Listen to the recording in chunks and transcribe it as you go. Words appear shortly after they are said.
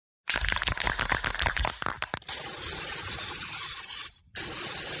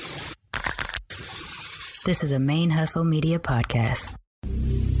This is a Main Hustle Media podcast.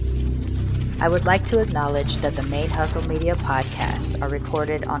 I would like to acknowledge that the Main Hustle Media podcasts are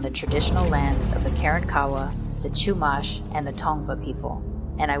recorded on the traditional lands of the Karankawa, the Chumash, and the Tongva people,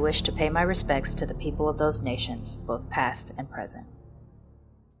 and I wish to pay my respects to the people of those nations, both past and present.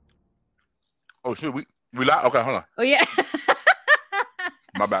 Oh, shit, we live? Okay, hold on. Oh, yeah.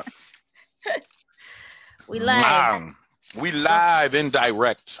 My bad. We live. We live and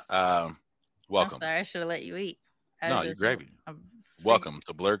direct. Welcome. I'm sorry, I should have let you eat. You're gravy. Welcome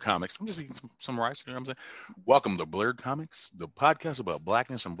to Blurred Comics. I'm just eating some rice, you know what I'm saying? Welcome to Blurred Comics, the podcast about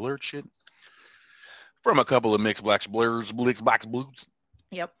blackness and blurred shit from a couple of mixed blacks, blurs, blacks, blues.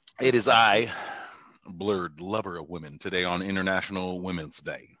 Yep. It is I, Blurred Lover of Women, today on International Women's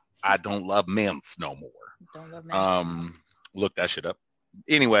Day. I don't love men's no more. Don't love men's. Look that shit up.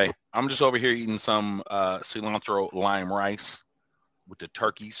 Anyway, I'm just over here eating some cilantro lime rice with the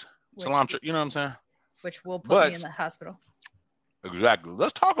turkeys. Cilantro, you know what I'm saying? Which will put me in the hospital. Exactly.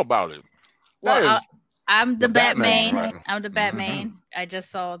 Let's talk about it. Well, I'm the Batman. Right? I'm the Batman. Mm-hmm. I just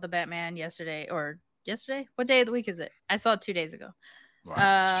saw the Batman yesterday. What day of the week is it? I saw it 2 days ago.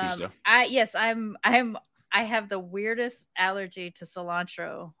 Right. It's Tuesday. I have the weirdest allergy to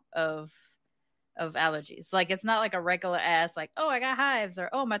cilantro of allergies. Like, it's not like a regular ass, like, oh, I got hives, or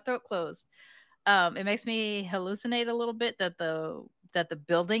oh, my throat closed. It makes me hallucinate a little bit that the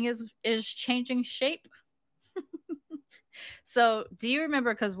building is changing shape. So, do you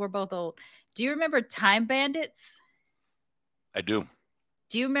remember, because we're both old, do you remember Time Bandits? I do.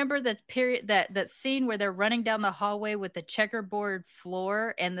 Do you remember that scene where they're running down the hallway with the checkerboard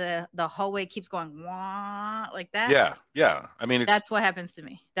floor and the hallway keeps going wah, like that? Yeah. I mean, that's what happens to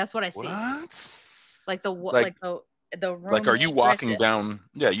me. That's what I see. What? Like the room. Like, are you stretches. walking down?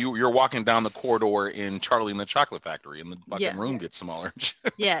 Yeah, you're walking down the corridor in Charlie and the Chocolate Factory, and the fucking room gets smaller.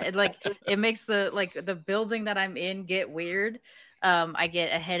 Yeah, it makes the building that I'm in get weird. I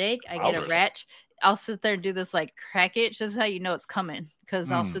get a headache. I get a rash. I'll sit there and do this like crack itch. This is how you know it's coming,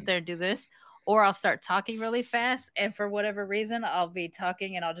 because I'll sit there and do this, or I'll start talking really fast, and for whatever reason, I'll be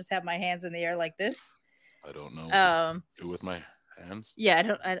talking and I'll just have my hands in the air like this. I don't know what to do with my hands.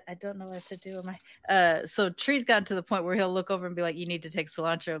 Yeah, I don't know what to do with my. So Tree's gotten to the point where he'll look over and be like, "You need to take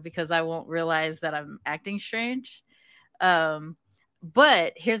cilantro," because I won't realize that I'm acting strange.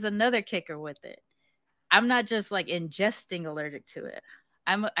 But here's another kicker with it. I'm not just like ingesting allergic to it.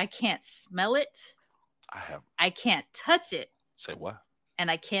 I can't smell it. I can't touch it. Say what? And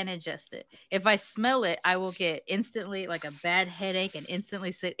I can't ingest it. If I smell it, I will get instantly like a bad headache and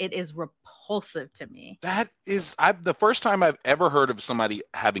instantly sick. It is repulsive to me. That is the first time I've ever heard of somebody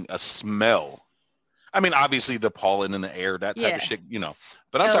having a smell. I mean, obviously the pollen in the air, that type of shit, you know.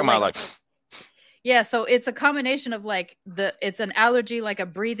 But I'm talking about like. Yeah, so it's a combination of like it's an allergy, like a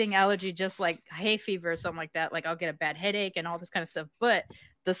breathing allergy, just like hay fever or something like that. Like, I'll get a bad headache and all this kind of stuff. But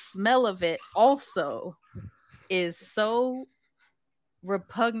the smell of it also is so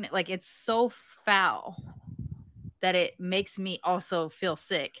repugnant, like it's so foul that it makes me also feel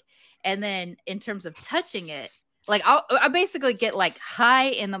sick. And then in terms of touching it, like I basically get like high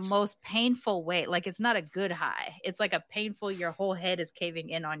in the most painful way. Like, it's not a good high. It's like a painful, your whole head is caving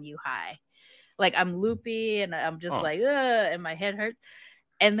in on you high. Like, I'm loopy and I'm just like, ugh, and my head hurts.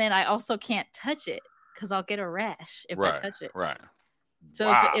 And then I also can't touch it because I'll get a rash if I touch it. Right.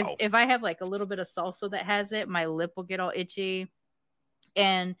 So if I have like a little bit of salsa that has it, my lip will get all itchy.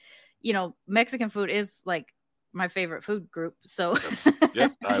 And, you know, Mexican food is like my favorite food group. So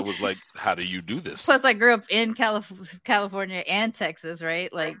I was like, how do you do this? Plus, I grew up in California and Texas,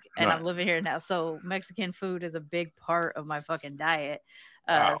 right? Like, and I'm living here now. So Mexican food is a big part of my fucking diet.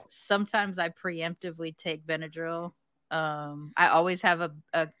 Sometimes I preemptively take Benadryl. I always have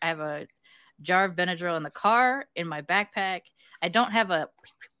a jar of Benadryl in the car, in my backpack. I don't have an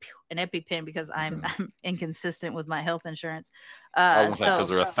EpiPen because I'm inconsistent with my health insurance. Because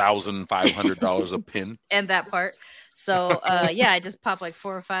they're $1,500 a pin. And that part. So I just pop like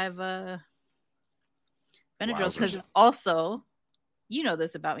 4 or 5 Benadryls, because also, you know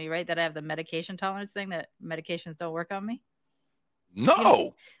this about me, right? That I have the medication tolerance thing, that medications don't work on me. No. You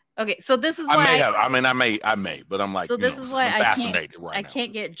know? Okay, so this is why I may, but I'm like, so this is why I'm fascinated right now. I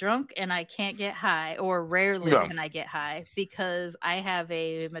can't get drunk and I can't get high, or rarely can I get high, because I have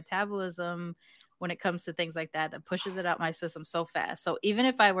a metabolism when it comes to things like that pushes it out my system so fast. So even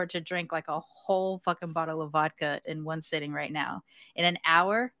if I were to drink like a whole fucking bottle of vodka in one sitting right now, in an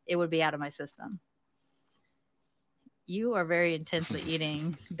hour, it would be out of my system. You are very intensely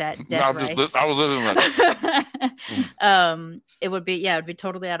eating that dead rice. I was listening. It would be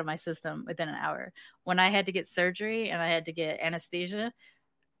totally out of my system within an hour. When I had to get surgery and I had to get anesthesia,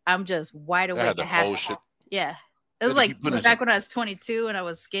 I'm just wide awake. Yeah. It was like back when I was 22 and I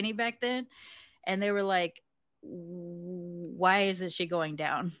was skinny back then. And they were like, why isn't she going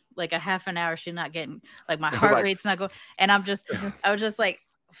down? Like a half an hour, she's not getting, like my heart rate's not going. And I was just like,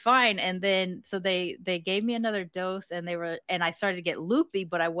 fine. And then, so they gave me another dose and I started to get loopy,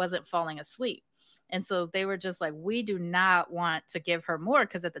 but I wasn't falling asleep. And so they were just like, we do not want to give her more.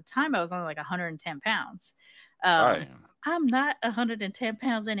 Cause at the time I was only like 110 pounds. I'm not 110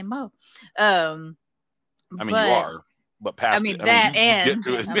 pounds anymore. You are, but past it. That get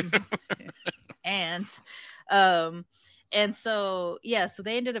to it. And so, yeah, so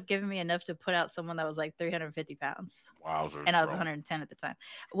they ended up giving me enough to put out someone that was like 350 pounds. Wowzers, and I was 110 at the time.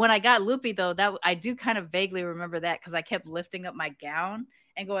 When I got loopy, though, that I do kind of vaguely remember that because I kept lifting up my gown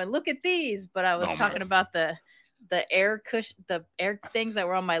and going, look at these. But I was talking about the air cushion, the air things that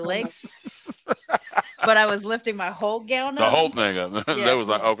were on my legs. But I was lifting my whole gown up. The whole thing up. Yeah. That was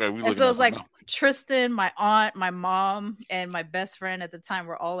like, okay. And so it was like Tristan, my aunt, my mom, and my best friend at the time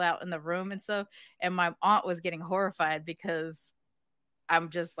were all out in the room and stuff. And my aunt was getting horrified because I'm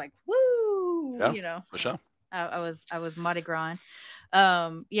just like, woo, For sure. I was Mardi Gras.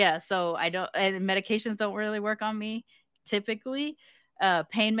 So I don't, and medications don't really work on me typically.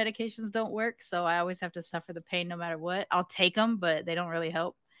 Pain medications don't work. So I always have to suffer the pain no matter what. I'll take them, but they don't really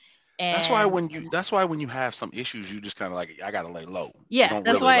help. And that's why when you have some issues, you just kind of like, I gotta lay low. Yeah,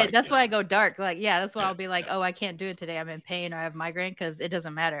 that's why I go dark. Like, that's why I'll be like, oh, I can't do it today. I'm in pain or I have migraine because it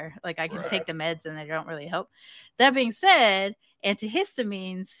doesn't matter. Like, I can take the meds and they don't really help. That being said,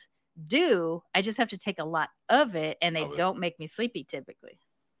 antihistamines do. I just have to take a lot of it, and they don't make me sleepy typically.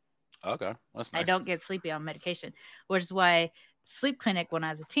 Okay, that's nice. I don't get sleepy on medication, which is why sleep clinic when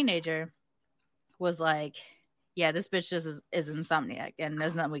I was a teenager was like, yeah, this bitch just is insomniac, and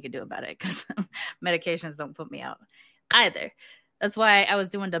there's nothing we can do about it because medications don't put me out either. That's why I was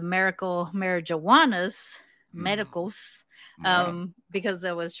doing the medicals, because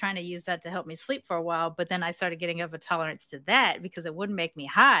I was trying to use that to help me sleep for a while. But then I started getting of a tolerance to that because it wouldn't make me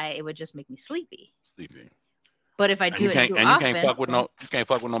high; it would just make me sleepy. But if I do it too often, you can't fuck with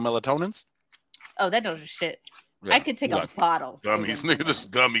no melatonins. Oh, that don't do shit. Yeah, I could take a bottle. Gummies, nigga,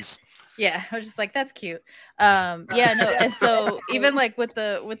 just gummies. Yeah, I was just like, that's cute. And so even like with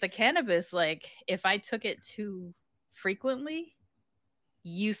the cannabis, like if I took it too frequently,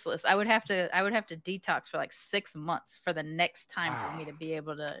 useless. I would have to detox for like 6 months for the next time for me to be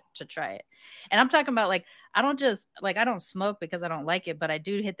able to try it. And I'm talking about like I don't smoke because I don't like it, but I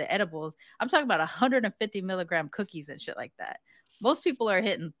do hit the edibles. I'm talking about 150 milligram cookies and shit like that. Most people are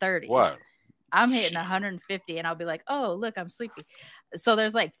hitting 30. What? I'm hitting 150 and I'll be like, oh, look, I'm sleepy. So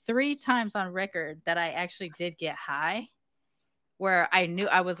there's like 3 times on record that I actually did get high where I knew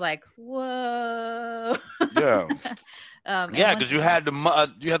I was like, whoa. Yeah. Because you had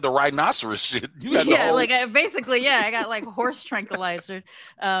the rhinoceros shit. I got like horse tranquilizer.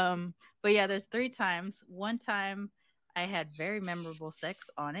 But yeah, there's 3 times. One time I had very memorable sex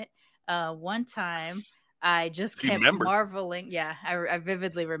on it. One time I just kept marveling. Yeah, I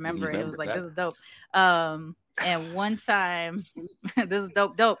vividly remember it. It was like, this is dope. And one time, this is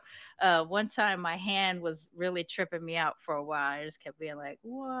dope. One time my hand was really tripping me out for a while. I just kept being like,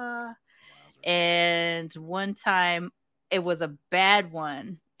 what? And one time it was a bad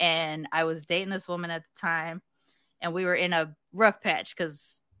one. And I was dating this woman at the time. And we were in a rough patch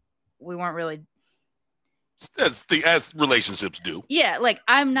because we weren't really. As relationships do. Yeah, like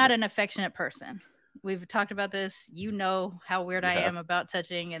I'm not an affectionate person. We've talked about this. You know how weird I am about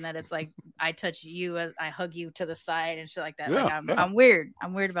touching, and that it's like I touch you as I hug you to the side and shit like that. Yeah, like I'm weird.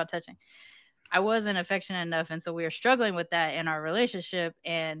 I'm weird about touching. I wasn't affectionate enough, and so we were struggling with that in our relationship.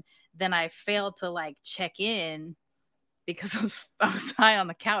 And then I failed to like check in because I was high on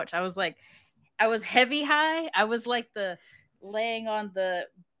the couch. I was heavy high. I was like laying on the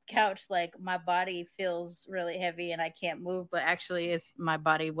couch like my body feels really heavy and I can't move, but actually my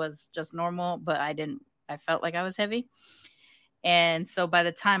body was just normal, but I felt like I was heavy. And so by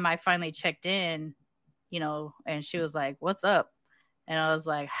the time I finally checked in, and she was like, what's up? And I was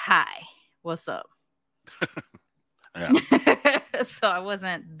like, hi, what's up? So I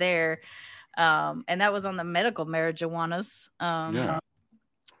wasn't there. And that was on the medical marijuanas.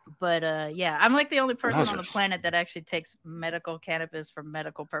 But I'm like the only person on the planet that actually takes medical cannabis for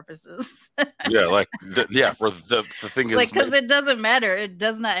medical purposes. For the thing is, like, because it doesn't matter. It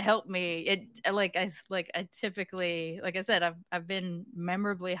does not help me. I typically, like I said, I've been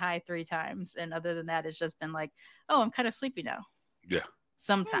memorably high 3 times, and other than that, it's just been like, oh, I'm kind of sleepy now. Yeah.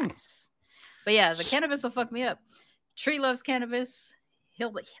 Sometimes, but yeah, the cannabis will fuck me up. Tree loves cannabis.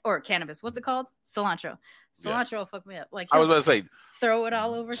 Or cannabis. What's it called? Cilantro. Cilantro will fuck me up. Like, I was about to say, throw it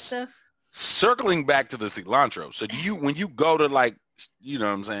all over stuff. circling back to the cilantro. So when you go to like, you know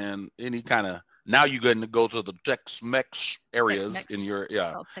what I'm saying, any kind of, now you're going to go to the Tex-Mex areas Tex-Mex. in your,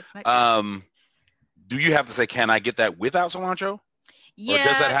 Tex-Mex. do you have to say, can I get that without cilantro? Yeah. Or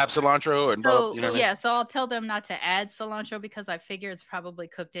does that have cilantro? And so, you know yeah, so I'll tell them not to add cilantro because I figure it's probably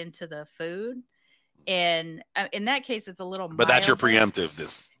cooked into the food. And in that case, it's a little But that's your milder. preemptive.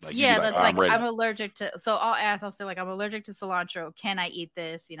 This, like, yeah, that's like, I'm allergic to. So I'll say like, I'm allergic to cilantro. Can I eat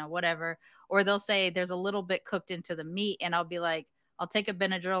this? You know, whatever. Or they'll say there's a little bit cooked into the meat, and I'll be like, I'll take a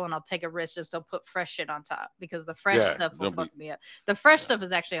Benadryl and I'll take a risk just to put fresh shit on top because the fresh stuff will fuck me up. The fresh stuff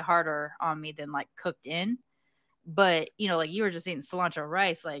is actually harder on me than like cooked in. But, you know, like you were just eating cilantro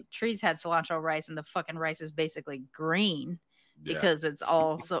rice. Like Trees had cilantro rice, and the fucking rice is basically green because it's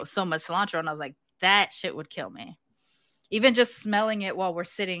all so much cilantro. And I was like, that shit would kill me. Even just smelling it while we're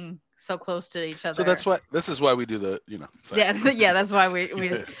sitting so close to each other. So this is why we do the, you know. Yeah, that's why we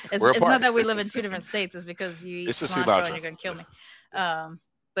it's not that we live in two different states. It's because you eat cilantro and you're going to kill me.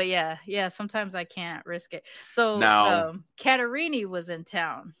 But yeah, sometimes I can't risk it. So now, Catarini was in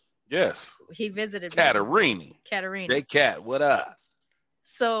town. Yes. He visited Catarini. Hey, Cat, what up?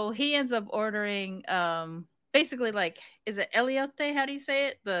 So he ends up ordering basically like, is it elote? How do you say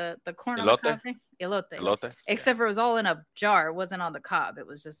it? The corn on the cob thing? Elote. Except for it was all in a jar. It wasn't on the cob. It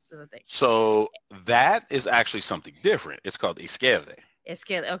was just the thing. So that is actually something different. It's called esquerde.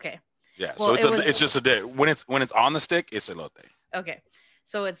 Okay. Yeah. Well, so it's just when it's on the stick, it's elote. Okay.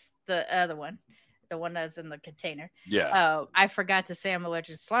 So it's the other one. The one that's in the container. Yeah. I forgot to say I'm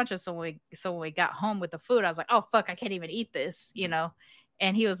allergic to cilantro. So when we got home with the food, I was like, oh fuck, I can't even eat this, you know?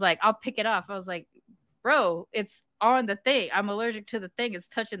 And he was like, I'll pick it off. I was like, bro, it's on the thing. I'm allergic to the thing. It's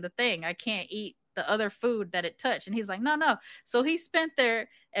touching the thing. I can't eat the other food that it touched. And he's like, no. So he spent there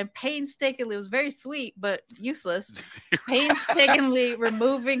and painstakingly, it was very sweet, but useless, painstakingly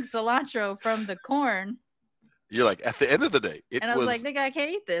removing cilantro from the corn. You're like, at the end of the day, I was like, nigga, I can't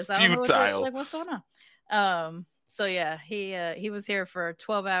eat this. I don't know what's going on. So yeah, he was here for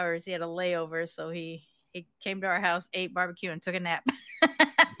 12 hours. He had a layover, so he came to our house, ate barbecue, and took a nap.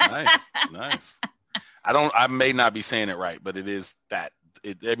 Nice. I may not be saying it right, but it is that.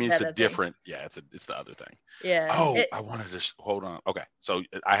 It's a different. Thing. Yeah, it's the other thing. Yeah. Oh, I wanted to hold on. Okay, so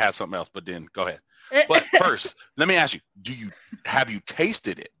I have something else, but then go ahead. But first, let me ask you: have you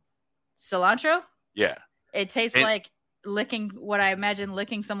tasted it? Cilantro? Yeah. It tastes like what I imagine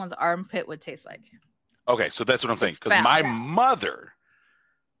licking someone's armpit would taste like. Okay, so that's what I'm saying. Because my mother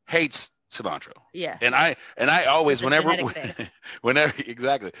hates cilantro. Yeah. And I always, whenever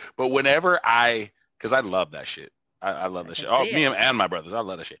exactly. But whenever because I love that shit. I love that shit. Oh, me and my brothers, I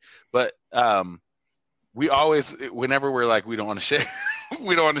love that shit. But we always, whenever we're like, we don't want to share.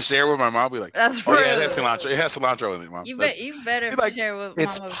 We don't want to share with my mom. We're like, that's rude. Yeah, that's cilantro. It has cilantro in it, mom. You better like, share with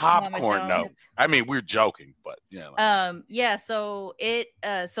it's Mama, popcorn. Mama No, I mean we're joking, but yeah. Yeah. So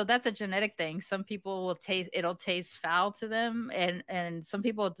so that's a genetic thing. Some people will it'll taste foul to them, and some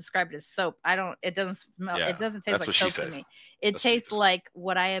people describe it as soap. It doesn't smell. Yeah, it doesn't taste like soap to me. It tastes like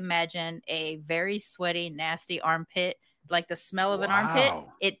what I imagine a very sweaty, nasty armpit, like the smell of an armpit.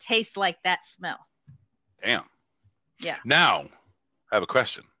 It tastes like that smell. Damn. Yeah. Now, I have a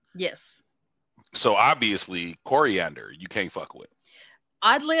question. Yes. So obviously, coriander you can't fuck with.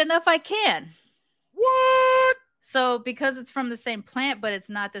 Oddly enough, I can. What? So because it's from the same plant, but it's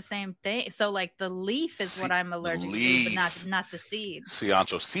not the same thing. So like the leaf is what I'm allergic to, but not the seeds.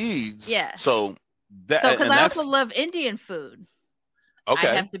 Cilantro seeds. Yeah. So because I also love Indian food. Okay.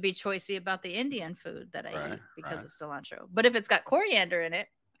 I have to be choosy about the Indian food that I eat because of cilantro. But if it's got coriander in it,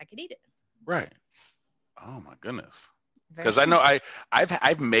 I can eat it. Right. Oh my goodness. Because I know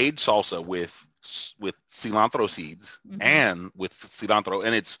I've made salsa with cilantro seeds and with cilantro,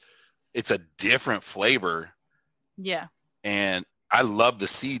 and it's a different flavor. Yeah. And I love the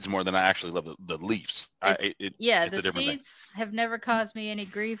seeds more than I actually love the leaves. The seeds have never caused me any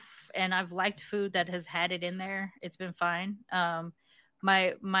grief, and I've liked food that has had it in there. It's been fine.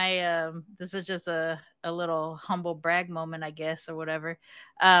 My this is just a little humble brag moment, I guess, or whatever.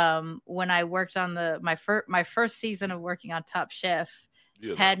 When I worked on my first season of working on Top Chef,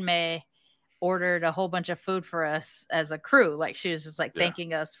 Padme ordered a whole bunch of food for us as a crew. Like she was just like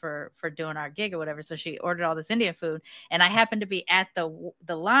thanking us for doing our gig or whatever. So she ordered all this Indian food, and I happened to be at the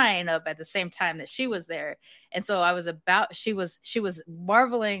line up at the same time that she was there. And so she was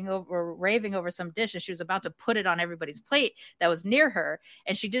marveling over, raving over some dish, and she was about to put it on everybody's plate that was near her.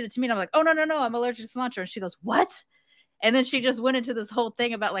 And she did it to me, and I'm like, oh no, I'm allergic to cilantro. And she goes, what? And then she just went into this whole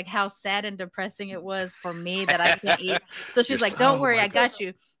thing about like how sad and depressing it was for me that I can't eat. So she's like, don't worry, I got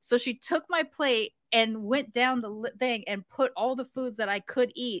you. So she took my plate and went down the thing and put all the foods that I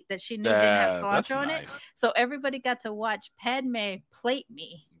could eat that she knew didn't have cilantro in it. So everybody got to watch Padme plate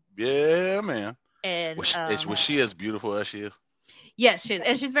me. Yeah, man. And was she as beautiful as she is? Yes, she is.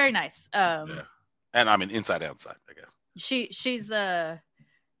 And she's very nice. Yeah. And I mean inside outside, I guess. She's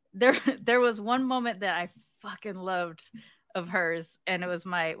there was one moment that I fucking loved of hers, and it was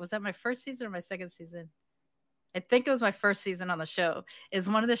that my first season or my second season? I think it was my first season on the show. Is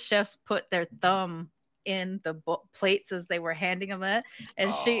one of the chefs put their thumb in the plates as they were handing them it,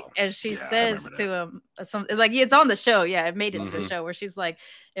 and she says to him something like, it's on the show. Yeah, it made it to the show where she's like,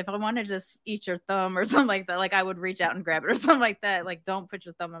 if I want to just eat your thumb or something like that, like I would reach out and grab it or something like that. Like, don't put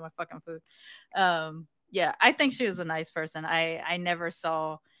your thumb in my fucking food. Yeah, I think she was a nice person. I never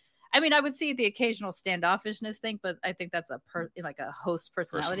saw. I mean, I would see the occasional standoffishness thing, but I think that's like a host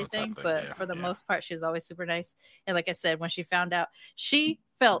personality thing. But for the most part, she was always super nice. And like I said, when she found out, she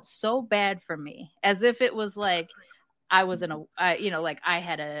felt so bad for me, as if it was like I was like I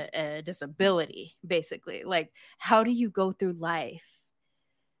had a disability, basically. Like, how do you go through life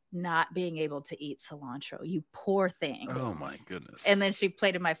not being able to eat cilantro, you poor thing? Oh my goodness. And then she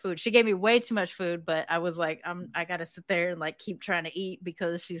plated my food. She gave me way too much food, but I was like, I gotta sit there and like keep trying to eat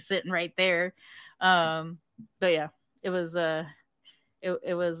because she's sitting right there. But yeah, it was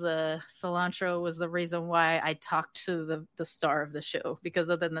cilantro was the reason why I talked to the star of the show, because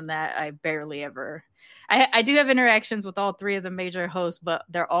other than that, I barely ever. I do have interactions with all three of the major hosts, but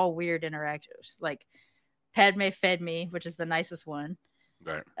they're all weird interactions. Like Padme fed me, which is the nicest one.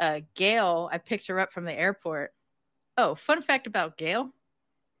 Right. Gail, I picked her up from the airport. Oh, fun fact about Gail: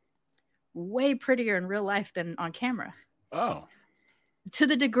 way prettier in real life than on camera. Oh. To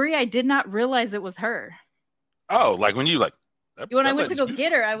the degree I did not realize it was her. Oh, like when you like. When I went to go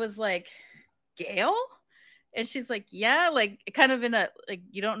get her, I was like, Gail? And she's like, yeah, like kind of in a like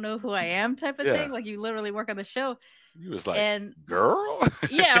you don't know who I am type of thing. Like you literally work on the show. You was like, girl?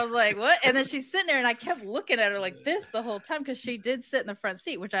 Yeah, I was like, what? And then she's sitting there and I kept looking at her like this the whole time, because she did sit in the front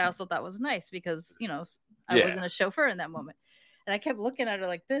seat, which I also thought was nice because, I wasn't a chauffeur in that moment. And I kept looking at her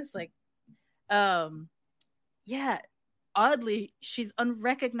like this, like, oddly, she's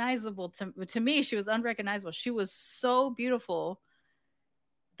unrecognizable to me. She was unrecognizable. She was so beautiful.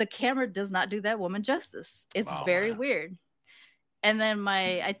 The camera does not do that woman justice. It's very weird. And then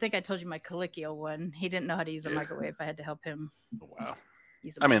I think I told you my Calicchio one. He didn't know how to use a microwave. I had to help him. Wow.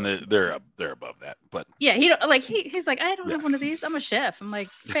 I mean, they're above that, but yeah, he's like, I don't have one of these. I'm a chef. I'm like,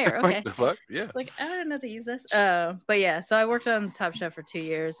 fair, okay. What the fuck? Yeah. Like, I don't know how to use this. But yeah, so I worked on Top Chef for 2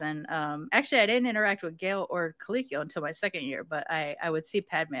 years, and actually, I didn't interact with Gail or Calicchio until my second year, but I would see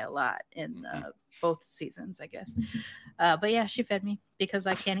Padme a lot in both seasons, I guess. But yeah, she fed me because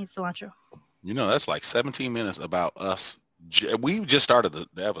I can't eat cilantro. That's like 17 minutes about us. We just started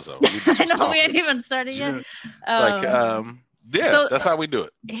the episode. I know we ain't even started yet. So, that's how we do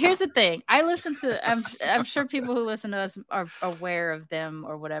it. Here's the thing. I listen to, I'm sure people who listen to us are aware of them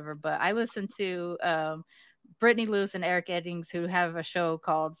or whatever, but I listen to Brittany Lewis and Eric Eddings, who have a show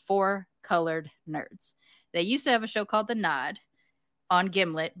called Four Colored Nerds. They used to have a show called The Nod on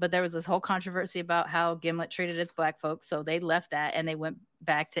Gimlet, but there was this whole controversy about how Gimlet treated its black folks, so they left that and they went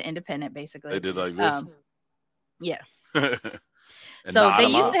back to independent, basically. They did like this? Yeah. So they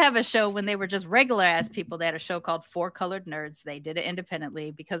used to have a show when they were just regular ass people. They had a show called Four Colored Nerds. They did it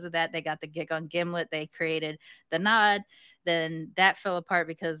independently. Because of that, they got the gig on Gimlet. They created The Nod. Then that fell apart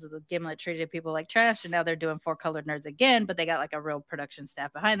because the Gimlet treated people like trash, and now they're doing Four Colored Nerds again, but they got like a real production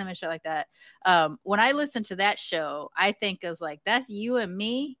staff behind them and shit like that. When I listen to that show, I think is like, that's you and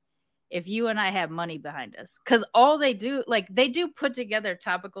me if you and I have money behind us. Because all they do, like, they do put together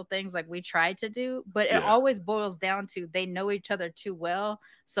topical things like we try to do, but it always boils down to they know each other too well,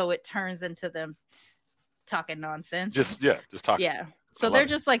 so it turns into them talking nonsense. Just talking. Yeah. So they're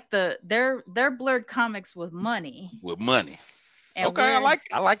just like they're blurred comics with money. With money. And okay, I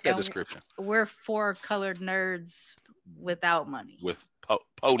like that description. We're Four Colored Nerds without money. With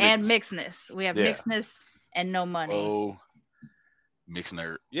and mixedness. We have mixedness and no money. Oh. Mixed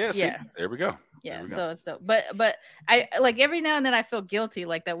nerd. Yeah, see, there we go. Yeah, but I like every now and then I feel guilty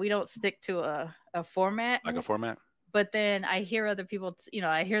like that we don't stick to a format. Like a format? But then I hear other people,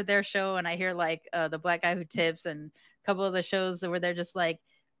 I hear their show, and I hear like the Black Guy Who Tips and a couple of the shows where they're just like,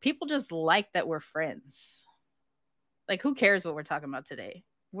 people just like that we're friends. Like, who cares what we're talking about today?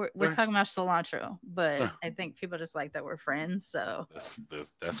 We're talking about cilantro, but I think people just like that we're friends. So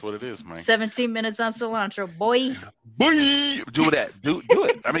that's what it is, man. 17 minutes on cilantro, boy. Boy, do that. Do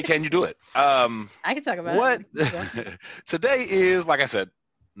it. I mean, can you do it? I can talk about what? it. Today is, like I said,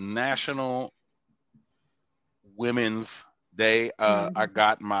 National Women's Day. I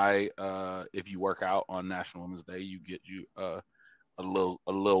got my if you work out on National Women's Day, you get a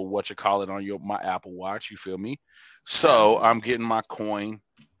little what you call it on my Apple Watch. You feel me? So I'm getting my coin.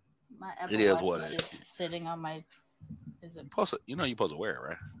 My Apple it is Watch what is it just sitting on my. Is it? You're supposed to wear it,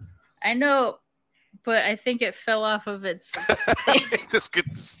 right? I know, but I think it fell off of its. Just get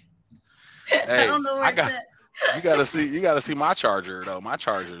this. Hey, I don't know where it's at. You gotta see my charger though. My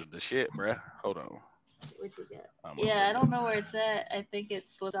charger's the shit, bruh. Hold on. What you got? Yeah, I don't know where it's at. I think it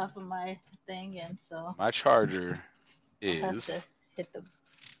slipped off of my thing, and so my charger is. I'll have to hit the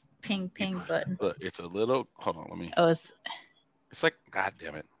ping button. Look, it's a little. Hold on, let me. Oh, it's like, God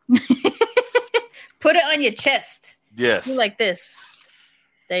damn it. Put it on your chest. Yes. Do like this.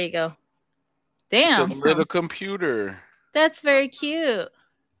 There you go. Damn. It's a little computer. That's very cute.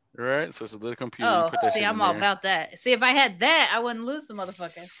 Right? So it's a little computer. Oh, see, I'm all about that. See, if I had that, I wouldn't lose the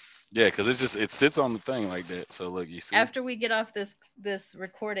motherfucker. Yeah, because it sits on the thing like that. So look, you see. After we get off this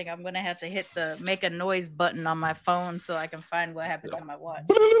recording, I'm gonna have to hit the make a noise button on my phone so I can find what happened to my watch.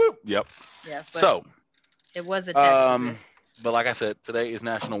 Yep. Yeah. So it was a but like I said, today is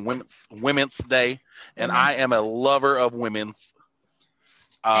National Women's Day, and I am a lover of women's.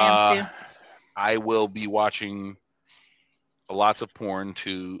 I am too. I will be watching lots of porn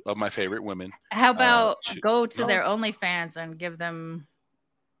of my favorite women. How about go to their OnlyFans and give them?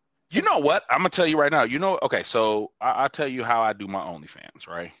 You know what? I'm gonna tell you right now. Okay, so I'll tell you how I do my OnlyFans.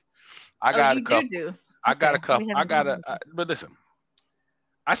 Right? I got a couple. But listen,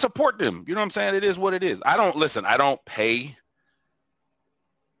 I support them. You know what I'm saying? It is what it is. I don't pay.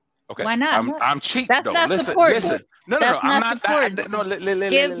 Okay. Why not? I'm cheap. That's though. not Listen. No, I'm not support.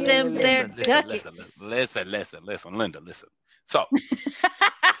 Give them their ducats. Listen, Linda, listen. So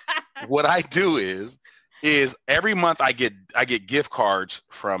what I do is every month I get gift cards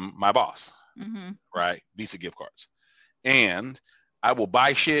from my boss, right? Visa gift cards, and I will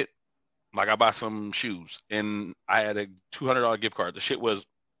buy shit. Like I buy some shoes, and I had a $200 gift card. The shit was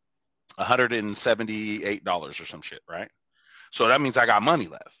 $178 or some shit, right? So that means I got money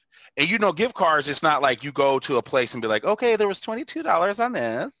left. And gift cards, it's not like you go to a place and be like, okay, there was $22 on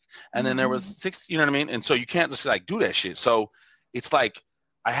this, and then there was $6, you know what I mean? And so you can't just like do that shit. So it's like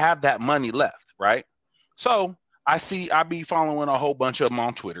I have that money left, right? So I be following a whole bunch of them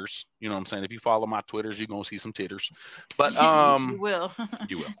on Twitters. You know what I'm saying? If you follow my Twitters, you're gonna see some titters. But you will.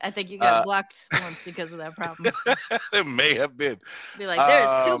 You will. I think you got blocked once because of that problem. It may have been. Be like,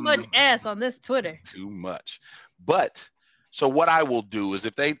 there's too much ass on this Twitter. Too much. But so what I will do is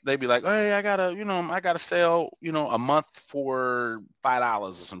if they be like, hey, I gotta sell, a month for $5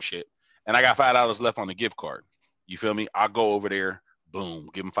 or some shit, and I got $5 left on the gift card. You feel me? I'll go over there, boom,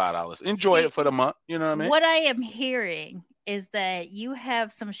 give them $5. Enjoy it for the month. You know what I mean? What I am hearing is that you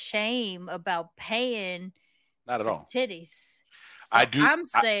have some shame about paying. Not at all. Titties. So I do. I'm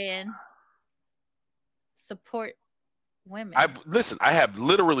saying support women. I have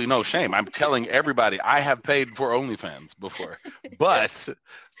literally no shame. I'm telling everybody I have paid for OnlyFans before, but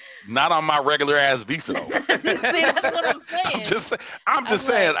not on my regular ass Visa though. See, that's what I'm saying. I'm just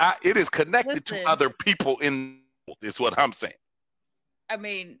saying it is connected to other people is what I'm saying. I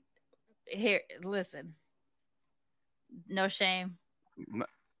mean, here, listen. No shame. No.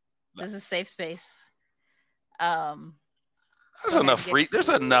 This is a safe space. There's enough free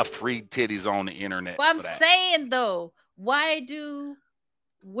titties on the internet. Well, I'm saying though, why do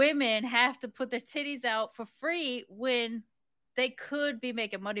women have to put their titties out for free when they could be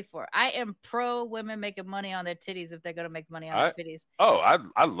making money for it? I am pro women making money on their titties if they're going to make money on their titties. Oh,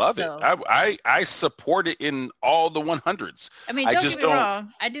 I love it. I support it in all the 100s. I mean, don't get me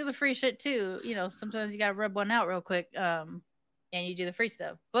wrong. I do the free shit too. Sometimes you got to rub one out real quick, and you do the free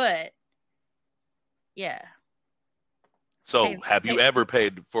stuff. But yeah. So have you ever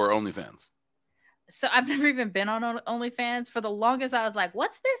paid for OnlyFans? So I've never even been on OnlyFans. For the longest, I was like,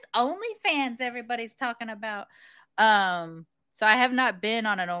 what's this OnlyFans everybody's talking about? So I have not been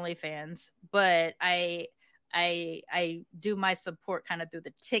on an OnlyFans, but I do my support kind of through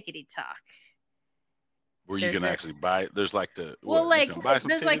the tickety talk. Where you can actually buy it? There's like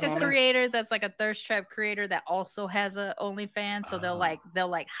there's like a creator that's like a thirst trap creator that also has a OnlyFans. So they'll hype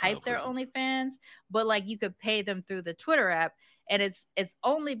their OnlyFans, but like you could pay them through the Twitter app, and it's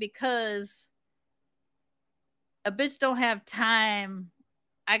only because a bitch don't have time.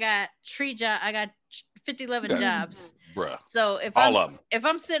 I got 50-11 jobs. Bruh. So if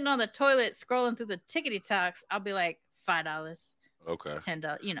I'm sitting on the toilet scrolling through the tickety talks, I'll be like $5. Okay.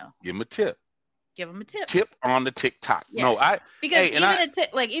 $10, Give them a tip. Give them a tip. Tip on the TikTok. Yeah. No, because even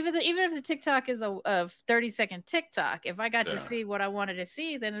if the TikTok is a 30-second TikTok, if I got to see what I wanted to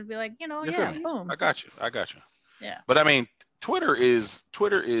see, then it'd be like, boom. I got you. Yeah. But I mean, Twitter is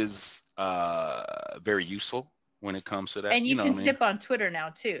very useful when it comes to that. And you can tip on Twitter now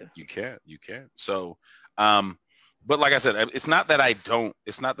too. You can. So, but like I said, it's not that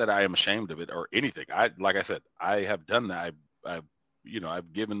I am ashamed of it or anything. Like I said, I have done that.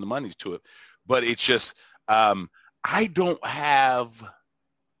 I've given the money to it, but it's just, I don't have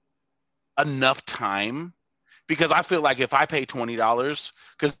enough time, because I feel like if I pay $20,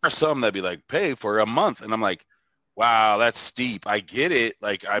 because there's some that be like, pay for a month. And I'm like, wow, that's steep. I get it.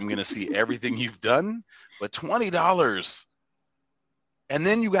 Like, I'm going to see everything you've done, but $20. And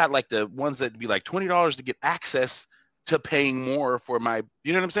then you got like the ones that be like $20 to get access to paying more for my,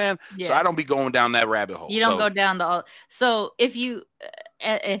 you know what I'm saying? Yeah. So I don't be going down that rabbit hole. You don't go down so if you,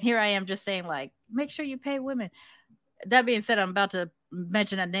 and here I am just saying, like, make sure you pay women. That being said, I'm about to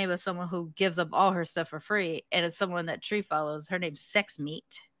mention a name of someone who gives up all her stuff for free, and it's someone that Tree follows. Her name's Sex Meat.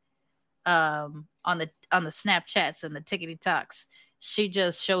 On the Snapchats and the Tickety Talks, she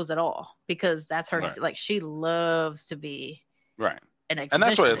just shows it all because that's her. Right. Like, she loves to be right. And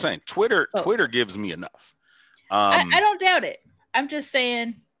that's what I'm saying. Twitter gives me enough. I don't doubt it. I'm just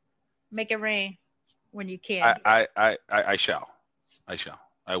saying, make it rain when you can. I shall.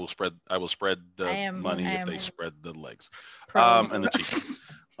 I will spread the money if they spread the legs, and the cheeks.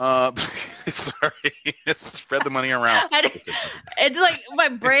 Sorry, spread the money around. It's like my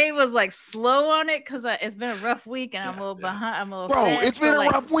brain was like slow on it because it's been a rough week and I'm a little behind. I'm a little sad, it's been a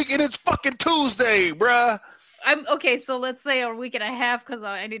rough week and it's fucking Tuesday, bruh. I'm okay. So let's say a week and a half because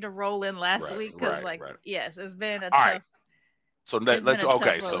I need to roll in last week because yes, it's been a tough. Right. So let's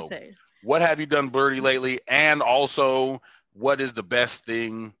So what have you done, Blurty, lately? And also, what is the best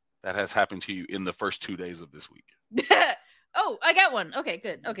thing that has happened to you in the first 2 days of this week? Oh, I got one. Okay,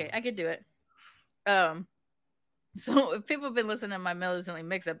 good. Okay, I can do it. So if people have been listening to my Millicently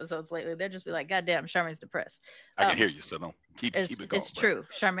Mix episodes lately, they'll just be like, God damn, Charmaine's depressed. I can hear you, so don't keep it going. It's true.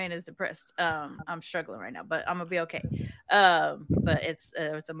 Charmaine is depressed. I'm struggling right now, but I'm gonna be okay. But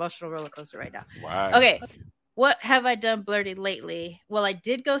it's emotional roller coaster right now. Wow. Okay. What have I done, Blurty, lately? Well, I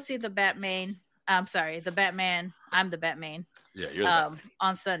did go see the Batman. I'm the Batman. I'm the Batman. Yeah, you're the Batman.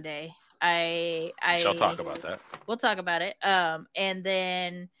 On Sunday. I shall talk about that. We'll talk about it. And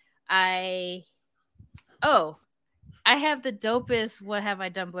then I have the dopest What Have I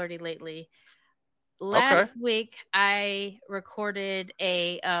Done, Blurty, lately. Last week I recorded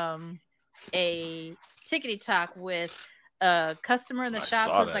a Tickety Talk with a customer in the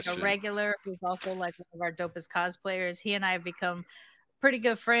shop who's like a regular, who's also like one of our dopest cosplayers. He and I have become pretty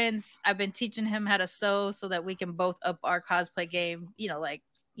good friends. I've been teaching him how to sew so that we can both up our cosplay game.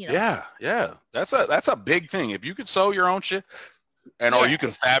 Yeah. That's a big thing. If you could sew your own shit, or you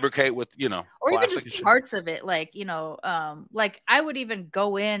can fabricate with, or even just parts of it. Like, like I would even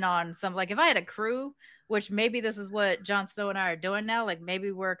go in on some, like if I had a crew, which maybe this is what Jon Snow and I are doing now. Like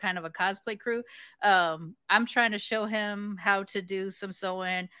maybe we're kind of a cosplay crew. I'm trying to show him how to do some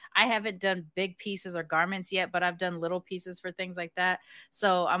sewing. I haven't done big pieces or garments yet, but I've done little pieces for things like that.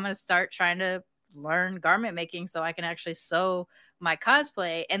 So I'm going to start trying to learn garment making so I can actually sew my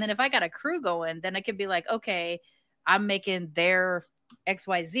cosplay. And then if I got a crew going, then I could be like, okay, I'm making their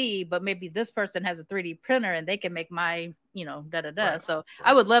XYZ, but maybe this person has a 3D printer and they can make my, Right. So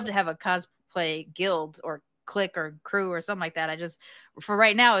I would love to have a cosplay guild or clique or crew or something like that. For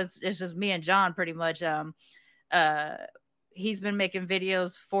right now, it's just me and John pretty much. He's been making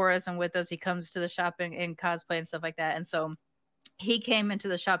videos for us and with us. He comes to the shop in cosplay and stuff like that. And so he came into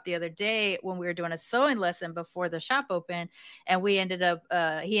the shop the other day when we were doing a sewing lesson before the shop opened, and he ended up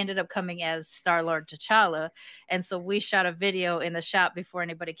coming as Star-Lord T'Challa. And so we shot a video in the shop before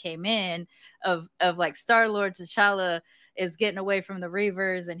anybody came in of like Star-Lord T'Challa is getting away from the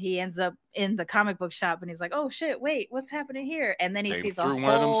Reavers, and he ends up in the comic book shop, and he's like, oh shit, wait, what's happening here? And then he sees a whole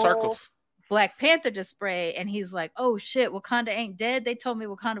one of them circles Black Panther display, and he's like, oh shit, Wakanda ain't dead. They told me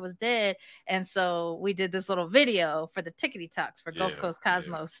Wakanda was dead. And so we did this little video for the Tickety Talks for Gulf Coast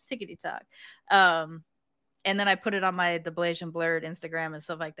Cosmos Tickety Talk. And then I put it on the Blasian Blurred Instagram and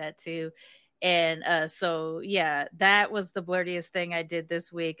stuff like that too. And so yeah, that was the blurtiest thing I did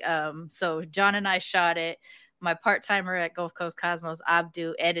this week. So John and I shot it. My part-timer at Gulf Coast Cosmos,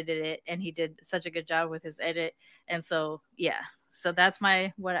 Abdu, edited it, and he did such a good job with his edit. And so yeah. So that's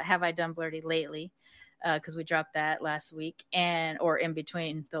my What Have I Done, Blurty, lately, because we dropped that last week or in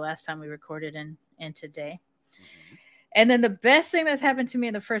between the last time we recorded and today. Mm-hmm. And then the best thing that's happened to me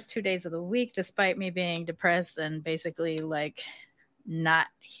in the first 2 days of the week, despite me being depressed and basically like not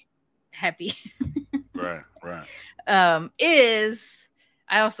happy. Right. Is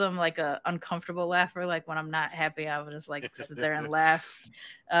I also am like a uncomfortable laugher. Like when I'm not happy, I would just like sit there and laugh.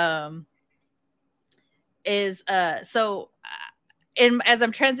 As I'm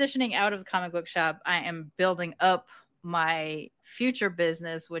transitioning out of the comic book shop, I am building up my future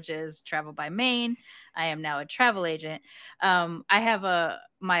business, which is Travel by Maine. I am now a travel agent. I have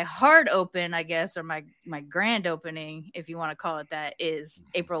my hard open, I guess, or my grand opening, if you want to call it that, is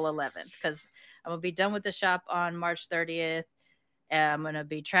April 11th, because I'm gonna be done with the shop on March 30th. I'm going to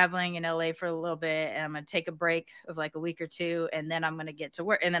be traveling in LA for a little bit, and I'm going to take a break of like a week or two, and then I'm going to get to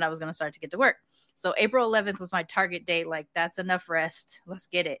work. And then I was going to start to get to work. So April 11th was my target date. Like, that's enough rest. Let's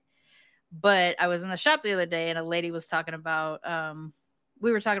get it. But I was in the shop the other day, and a lady was talking about,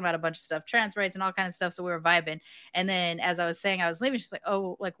 we were talking about a bunch of stuff, trans rights and all kinds of stuff. So we were vibing. And then as I was saying, I was leaving, she's like,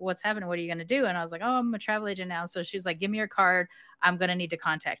 oh, like, what's happening? What are you going to do? And I was like, oh, I'm a travel agent now. So she was like, give me your card. I'm going to need to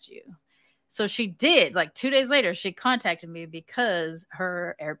contact you. So she did. Like 2 days later, she contacted me because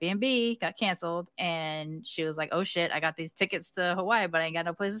her Airbnb got canceled, and she was like, "Oh shit, I got these tickets to Hawaii, but I ain't got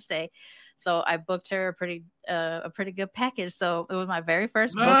no place to stay." So I booked her a pretty good package. So it was my very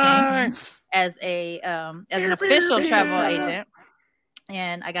first booking as an official travel agent,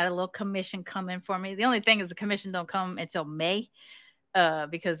 and I got a little commission coming for me. The only thing is the commission don't come until May,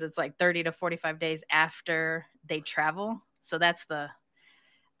 because it's like 30 to 45 days after they travel. So that's the.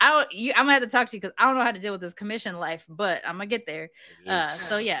 I'm gonna have to talk to you because I don't know how to deal with this commission life, but I'm gonna get there.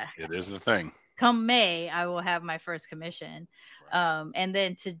 So yeah, it is the thing. Come May, I will have my first commission. Right. And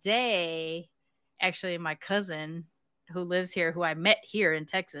then today, actually, my cousin who lives here, who I met here in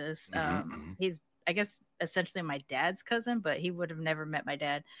Texas, he's, I guess, essentially my dad's cousin, but he would have never met my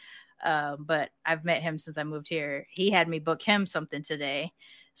dad. But I've met him since I moved here. He had me book him something today,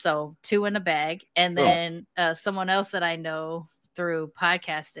 so 2 in the bag, and then someone else that I know through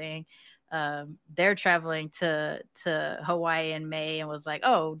podcasting, they're traveling to Hawaii in May, and was like,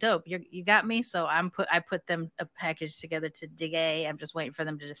 oh, dope, you got me. So I put them a package together today. I'm just waiting for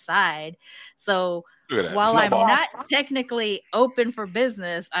them to decide. So while I'm not technically open for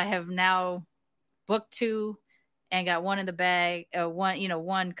business, I have now booked 2 and got 1 in the bag,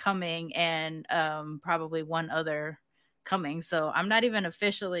 one coming, and probably 1 other coming. So I'm not even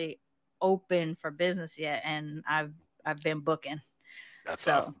officially open for business yet, and I've been booking. That's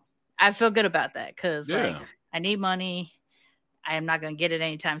awesome. I feel good about that because like I need money. I am not going to get it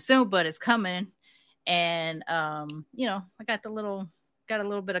anytime soon, but it's coming. And I got a little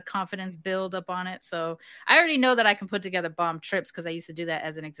bit of confidence build up on it. So I already know that I can put together bomb trips because I used to do that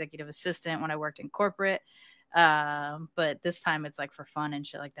as an executive assistant when I worked in corporate. But this time it's like for fun and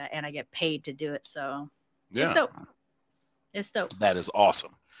shit like that, and I get paid to do it. So it's dope. It's dope. That is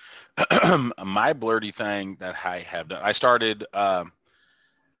awesome. My blurty thing that I have done, I started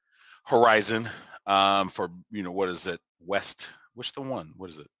Horizon for, what is it? West, which the one? What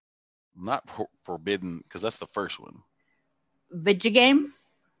is it? Not Forbidden, because that's the first one. Vidya game?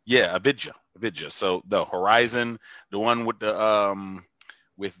 Yeah, Avidya. So the Horizon, the one with the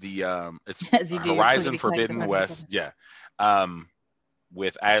it's Horizon Forbidden West. Yeah.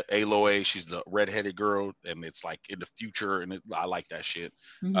 With Aloy, she's the redheaded girl, and it's like in the future, and I like that shit.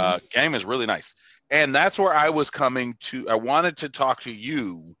 Game is really nice, and that's where I was coming to. I wanted to talk to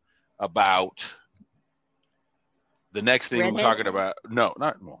you about the next thing Redheads? I'm talking about. No,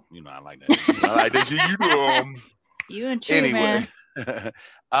 not well. I like that. I like this. You and True, anyway.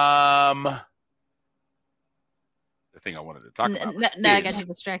 Man. The thing I wanted to talk about. No, I got you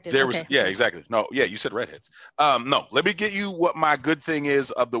distracted. Exactly. No, you said redheads. No, let me get you what my good thing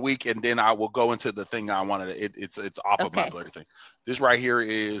is of the week, and then I will go into the thing I wanted. It's off of my blurry thing. This right here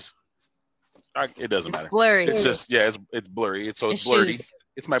is. It doesn't matter. Blurry. It's just it's blurry. It's blurry. Shoes.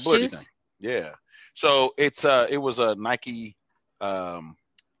 It's my blurry thing. Yeah. So it was a Nike.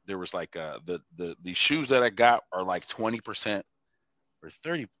 There was like the shoes that I got are like 20% or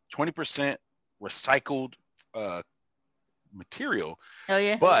 20% recycled material. Oh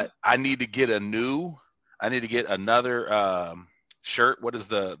yeah. But I need to get another shirt. What is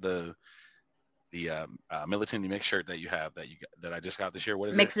the Militant Mix shirt that you have that I just got this year? What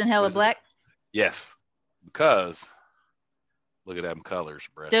is Mixed in Hella Black? Yes. Because look at them colors,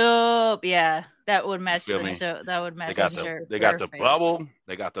 bro. Dope. Yeah. That would match the show. That would match the shirt. They got the bubble.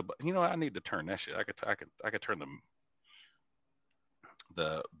 They got the I need to turn that shit. I could turn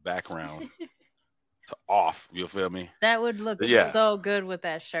the background to off. You feel me? That would look so good with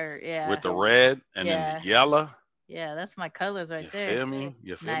that shirt. Yeah. With the red and then the yellow. Yeah, that's my colors right there. You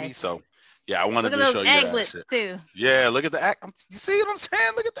feel me? So I wanted to show you that shit too. Yeah, look at the you see what I'm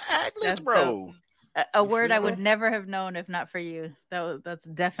saying? Look at the aglets, bro. A word I would never have known if not for you. That's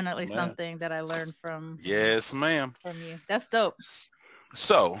definitely Yes, something that I learned from. Yes, ma'am. From you. That's dope.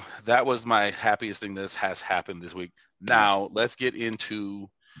 So that was my happiest thing that has happened this week. Now let's get into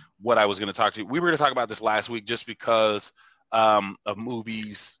what I was going to talk to you. We were going to talk about this last week just because of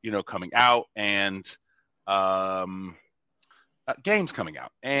movies, coming out and games coming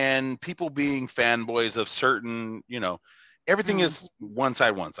out and people being fanboys of certain, everything is one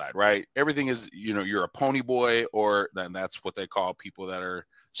side, right? Everything is, you're a pony boy, or then that's what they call people that are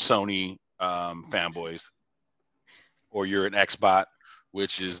Sony fanboys, or you're an Xbot,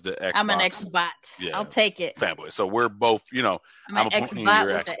 which is the Xbox. I'm an Xbot. Yeah, I'll take it. Fanboy. So we're both, I'm an Xbot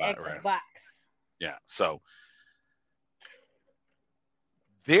with the Xbox. Right? Yeah. So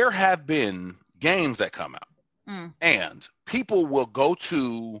there have been games that come out. And people will go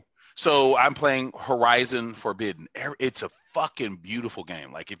to, so I'm playing Horizon Forbidden. It's a fucking beautiful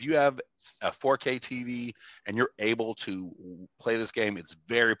game. Like if you have a 4K TV and you're able to play this game, it's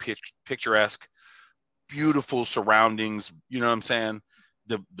very picturesque, beautiful surroundings. You know what I'm saying?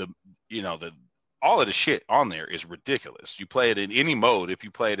 The all of the shit on there is ridiculous. You play it in any mode. If you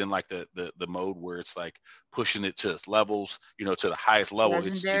play it in like the mode where it's like pushing it to its levels, to the highest level,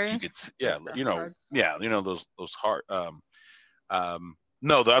 Legendary? you could, those hard.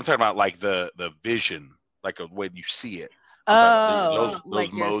 No, I'm talking about like the vision, like the way you see it. Those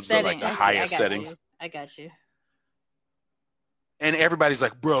like modes are like the highest settings. I got you. And everybody's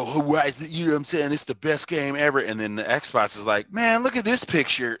like, bro, Horizon, you know what I'm saying? It's the best game ever. And then the Xbox is like, man, look at this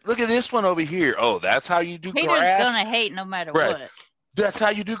picture. Look at this one over here. Oh, that's how you do grass? Haters gonna hate no matter what. That's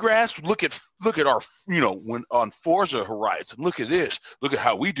how you do grass? Look at our, when on Forza Horizon, look at this. Look at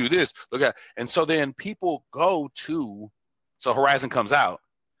how we do this. And so then people go to, so Horizon comes out.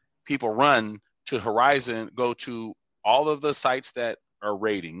 People run to Horizon, go to all of the sites that are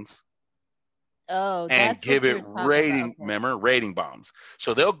ratings. Oh, and give it rating, remember, rating bombs.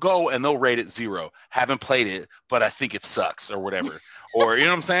 So they'll go and they'll rate it 0. Haven't played it, but I think it sucks or whatever. Or, you know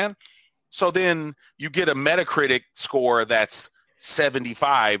what I'm saying? So then you get a Metacritic score that's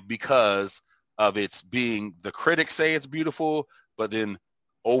 75 because of its being, the critics say it's beautiful, but then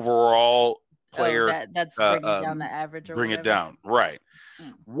overall player. That's bringing down the average or bring whatever. It down. Right.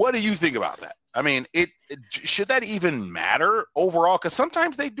 What do you think about that? I mean, should that even matter overall? Because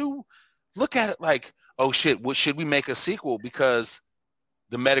sometimes they do look at it like, oh shit, should we make a sequel because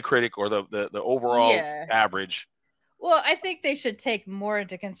the Metacritic or the overall average? Well, I think they should take more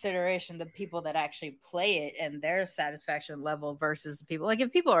into consideration the people that actually play it and their satisfaction level versus the people. Like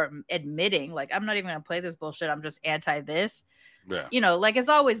if people are admitting, like, I'm not even going to play this bullshit, I'm just anti this. Yeah. Like it's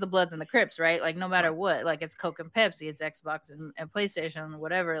always the Bloods and the Crips, right? Like no matter what, like it's Coke and Pepsi, it's Xbox and PlayStation,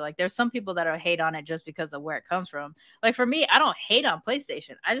 whatever. Like there's some people that hate on it just because of where it comes from. Like for me, I don't hate on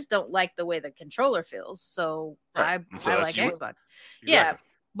PlayStation. I just don't like the way the controller feels. So I like Xbox. Exactly. Yeah.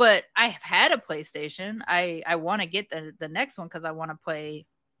 But I have had a PlayStation. I want to get the next one because I want to play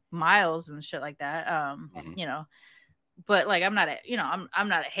Miles and shit like that. But like I'm not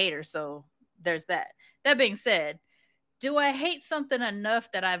a hater. So there's that. That being said, do I hate something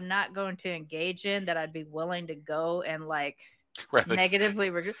enough that I'm not going to engage in, that I'd be willing to go and like negatively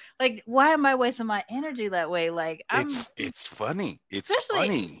regret? Like, why am I wasting my energy that way? Like, it's funny. It's especially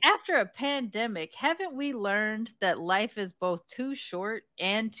funny. After a pandemic, haven't we learned that life is both too short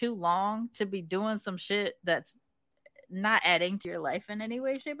and too long to be doing some shit that's not adding to your life in any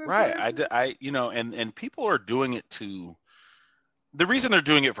way, shape, or form? Right. And people are doing it to. The reason they're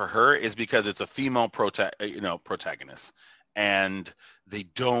doing it for her is because it's a female protagonist, and they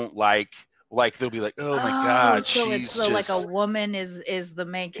don't like they'll be like, oh my god, so she's it's so just... like a woman is the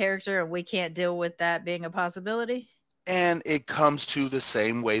main character, and we can't deal with that being a possibility. And it comes to the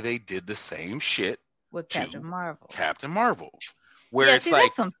same way they did the same shit with Captain Marvel, where it's like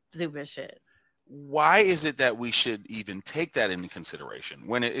that's some stupid shit. Why is it that we should even take that into consideration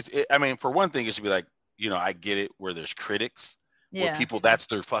when I mean, for one thing, it should be like, I get it where there's critics. Where people, that's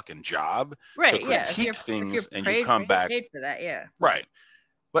their fucking job, to critique things, and you come back paid for that, right.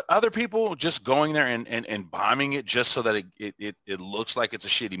 But other people just going there and bombing it just so that it looks like it's a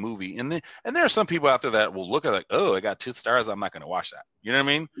shitty movie, and there are some people out there that will look at like, oh, I got 2 stars, I'm not going to watch that. You know what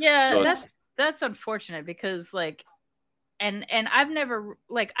I mean? Yeah, so that's unfortunate because like, and I've never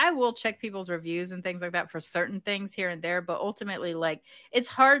like I will check people's reviews and things like that for certain things here and there, but ultimately like it's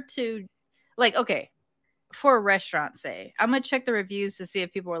hard to like for a restaurant, say, I'm going to check the reviews to see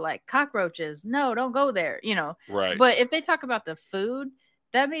if people are like, cockroaches, no, don't go there, Right. But if they talk about the food,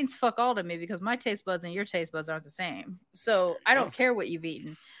 that means fuck all to me because my taste buds and your taste buds aren't the same. So I don't care what you've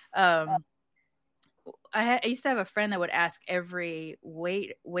eaten. I used to have a friend that would ask every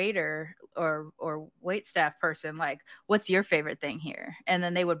waiter or wait staff person, like, what's your favorite thing here? And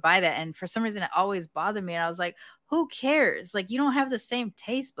then they would buy that. And for some reason, it always bothered me. And I was like, who cares? Like, you don't have the same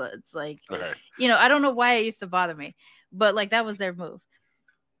taste buds. Like, I don't know why it used to bother me, but like that was their move.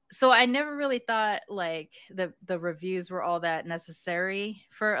 So I never really thought like the reviews were all that necessary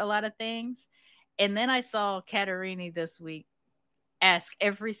for a lot of things. And then I saw Katerini this week ask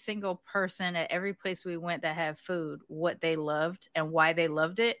every single person at every place we went that had food what they loved and why they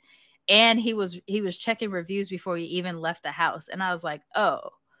loved it. And he was checking reviews before he even left the house. And I was like, oh,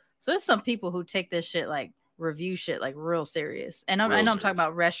 so there's some people who take this shit like review shit like real serious. And I know I'm talking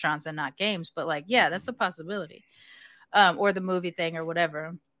about restaurants and not games, but like, yeah, that's a possibility. Or the movie thing or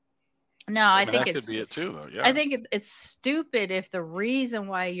whatever. No, I think that could be it too, though. Yeah. I think it's stupid if the reason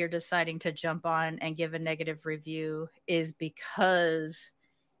why you're deciding to jump on and give a negative review is because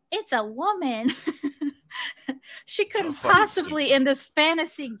it's a woman. She couldn't possibly, in this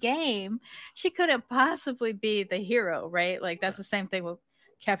fantasy game, she couldn't possibly be the hero, right? Like, that's the same thing with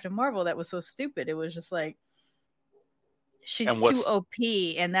Captain Marvel that was so stupid. It was just like, she's too OP,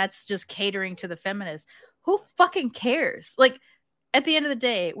 and that's just catering to the feminists. Who fucking cares? Like, at the end of the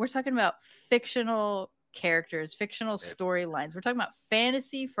day, we're talking about fictional characters, fictional storylines. We're talking about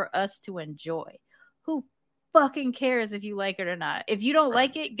fantasy for us to enjoy. Who fucking cares if you like it or not? If you don't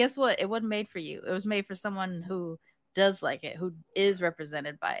like it, guess what? It wasn't made for you. It was made for someone who does like it, who is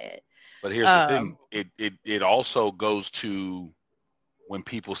represented by it. But here's the thing. It also goes to when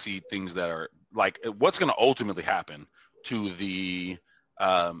people see things that are like, what's going to ultimately happen to the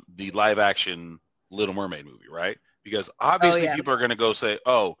live action Little Mermaid movie, right? Because obviously people are going to go say,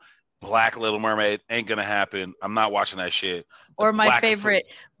 oh, Black Little Mermaid ain't going to happen. I'm not watching that shit. Or my favorite,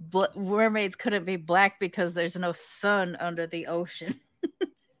 mermaids couldn't be black because there's no sun under the ocean.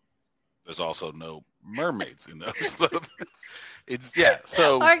 There's also no mermaids in those. So it's, yeah.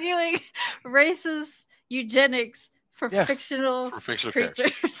 So arguing racist eugenics for fictional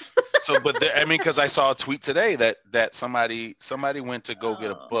creatures. So, but I mean, because I saw a tweet today that somebody went to go get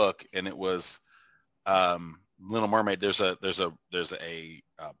a book, and it was Little Mermaid. There's a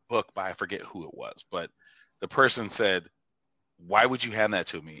book by, I forget who it was, but the person said, why would you hand that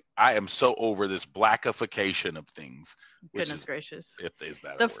to me? I am so over this blackification of things. Goodness gracious. Is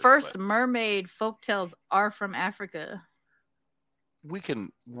that the first mermaid folktales are from Africa. We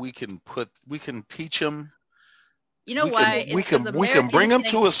can teach them. You know why? We can bring them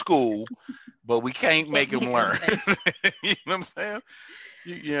to a school, but we can't make them learn. You know what I'm saying?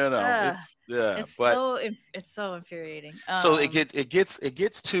 It's so infuriating. So it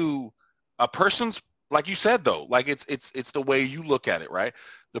gets to a person's, like you said though, like it's the way you look at it, right?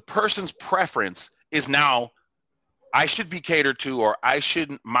 The person's preference is now, I should be catered to, or I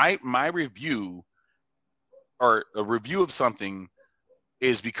shouldn't. My review or a review of something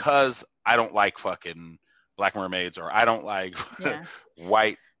is because I don't like fucking Black mermaids, or I don't like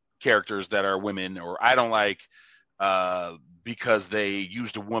white characters that are women, or I don't like because they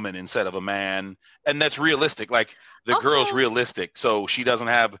used a woman instead of a man, and that's realistic. Like the girl's realistic, so she doesn't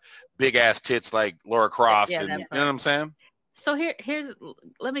have big ass tits like Laura Croft. You know what I'm saying? So here's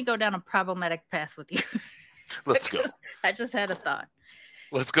let me go down a problematic path with you. Let's go. I just had a thought.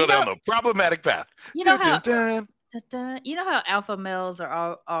 Let's go down the problematic path. You know how alpha males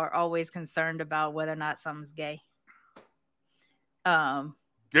are always concerned about whether or not something's gay. Gay?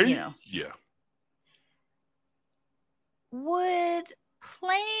 You know. Yeah. Would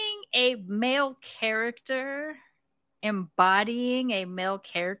playing a male character, embodying a male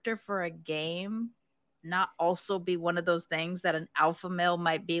character for a game, not also be one of those things that an alpha male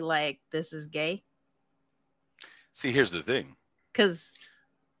might be like, this is gay? See, here's the thing. Because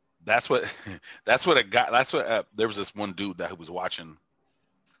there was this one dude that was watching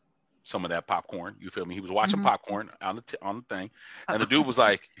some of that popcorn. You feel me? He was watching popcorn on the thing, and the dude was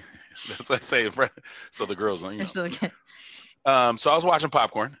like, "That's what I say." So the girls, you know. So I was watching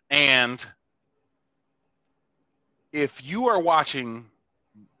popcorn, and if you are watching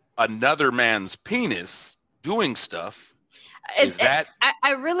another man's penis doing stuff, I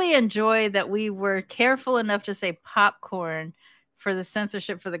really enjoy that we were careful enough to say popcorn for the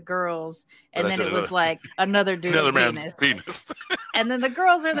censorship for the girls, and then it was like another man's penis. And then the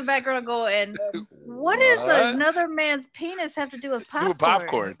girls are in the background going, what does another man's penis have to do with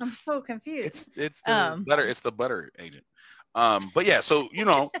popcorn? I'm so confused. It's the butter agent. But yeah, so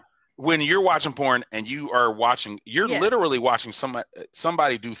when you're watching porn and you're literally watching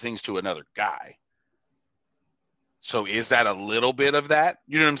somebody do things to another guy. So is that a little bit of that?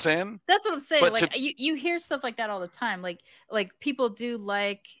 You know what I'm saying? That's what I'm saying. But you hear stuff like that all the time. Like people do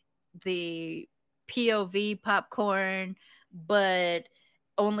like the POV popcorn, but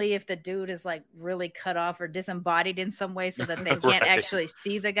only if the dude is like really cut off or disembodied in some way so that they can't actually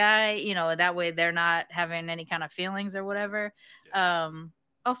see the guy, you know, that way they're not having any kind of feelings or whatever. Yes.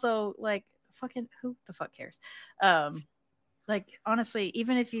 Also, like, fucking who the fuck cares? Like, honestly,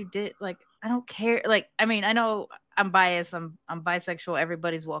 even if you did, like, I don't care. Like, I mean, I know I'm biased, I'm bisexual,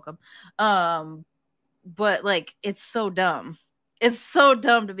 everybody's welcome. But like, it's so dumb. It's so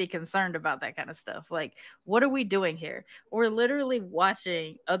dumb to be concerned about that kind of stuff. Like, what are we doing here? We're literally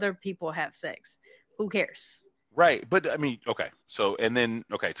watching other people have sex. Who cares? Right. But I mean, okay. So, and then,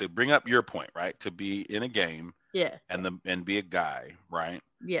 okay, to bring up your point, right? To be in a game. Yeah. And be a guy, right?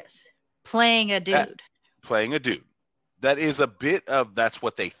 Yes. Playing a dude. Playing a dude. That is a bit of, that's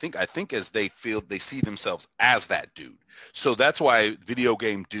what they think. I think as they feel, they see themselves as that dude. So that's why video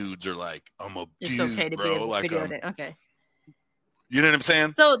game dudes are like, I'm a dude, it's okay to bro. Be a like, video game. Okay. You know what I'm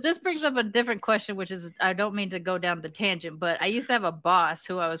saying? So this brings up a different question, which is, I don't mean to go down the tangent, but I used to have a boss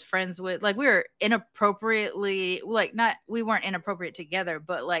who I was friends with. Like, we were inappropriately, like, we weren't inappropriate together,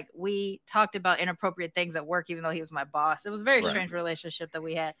 but like, we talked about inappropriate things at work, even though he was my boss. It was a very strange relationship that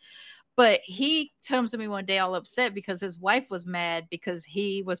we had. But he comes to me one day all upset because his wife was mad because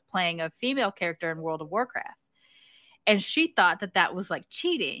he was playing a female character in World of Warcraft. And she thought that that was like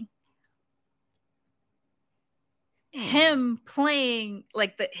cheating. Him playing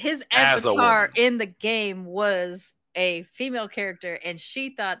like his avatar in the game was a female character, and she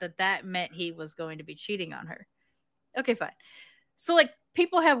thought that that meant he was going to be cheating on her. Okay, fine. So like,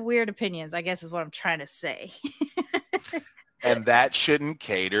 people have weird opinions, I guess is what I'm trying to say. And that shouldn't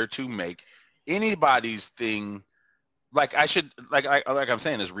cater to make anybody's thing. Like I should, like I'm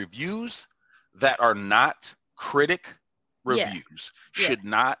saying, is reviews that are not critic reviews should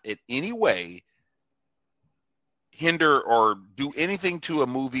not in any way hinder or do anything to a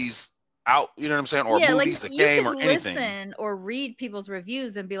movie's out, you know what I'm saying, or movies, like, a game, or anything. Listen or read people's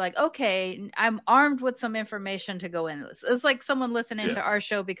reviews and be like, okay, I'm armed with some information to go in this. It's like someone listening to our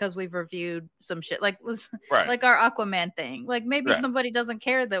show because we've reviewed some shit, like like our Aquaman thing. Like, maybe somebody doesn't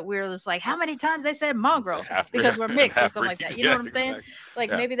care that we're just like, how many times they said mongrel because we're mixed or something like that. You know what I'm saying? Exactly.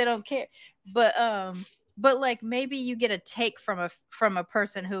 Like, maybe they don't care, but like, maybe you get a take from a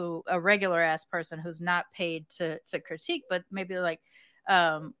person who, a regular ass person who's not paid to critique, but maybe like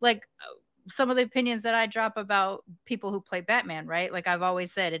some of the opinions that I drop about people who play Batman, right? Like, I've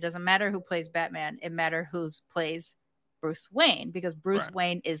always said, it doesn't matter who plays Batman, it matters who plays Bruce Wayne, because Bruce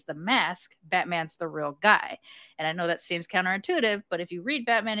Wayne is the mask, Batman's the real guy. And I know that seems counterintuitive, but if you read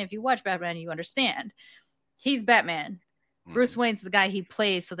Batman, if you watch Batman, you understand. He's Batman. Bruce Wayne's the guy he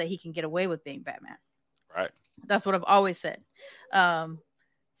plays so that he can get away with being Batman. Right. That's what I've always said. Fun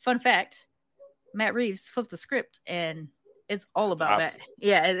fact, Matt Reeves flipped the script and it's all about that.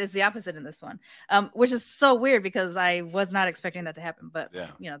 Yeah, it's the opposite in this one, which is so weird because I was not expecting that to happen. But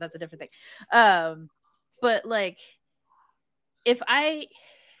you know, that's a different thing. But like, if I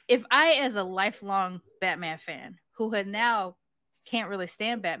as a lifelong Batman fan who had now can't really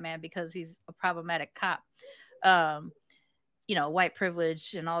stand Batman because he's a problematic cop, you know, white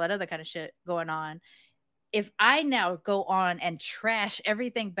privilege and all that other kind of shit going on. If I now go on and trash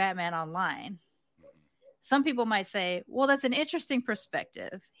everything Batman online, some people might say, well, that's an interesting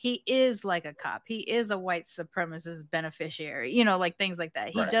perspective. He is like a cop. He is a white supremacist beneficiary, you know, like things like that.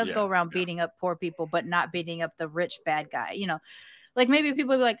 He does go around beating up poor people, but not beating up the rich bad guy, you know, like maybe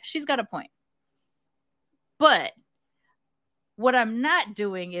people be like, she's got a point. But what I'm not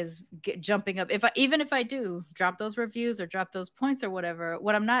doing is jumping up. Even if I do drop those reviews or drop those points or whatever,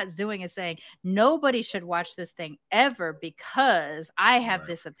 what I'm not doing is saying nobody should watch this thing ever because I have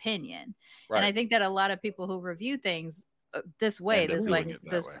this opinion. And I think that a lot of people who review things this way,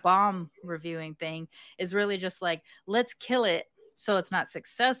 this bomb reviewing thing is really just like, let's kill it so it's not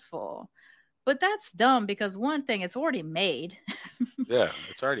successful. But that's dumb because one thing, it's already made. Yeah,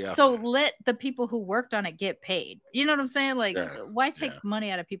 it's already out so there. Let the people who worked on it get paid. You know what I'm saying? Like, why take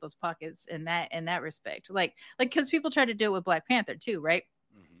money out of people's pockets in that respect? Like, because people try to do it with Black Panther too, right?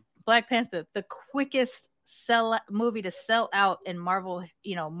 Mm-hmm. Black Panther, the quickest movie to sell out in Marvel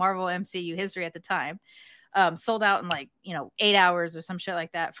MCU history at the time. Sold out in like 8 hours or some shit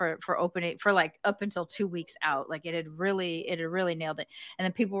like that for opening, for like up until 2 weeks out. Like it had really nailed it. And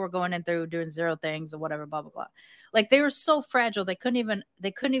then people were going in through doing zero things or whatever, blah blah blah. Like they were so fragile they couldn't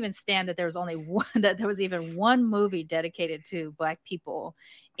even stand that there was only one, that there was even one movie dedicated to Black people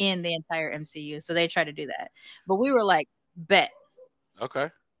in the entire MCU. So they tried to do that, but we were like, bet. Okay.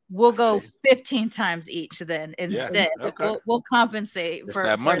 We'll go 15 times each then instead. Yeah, okay. We'll compensate for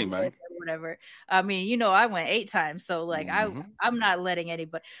that money, man. Whatever. I mean, I went 8 times, so like I'm not letting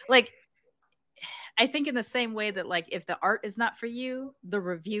anybody, like, I think in the same way that like if the art is not for you, the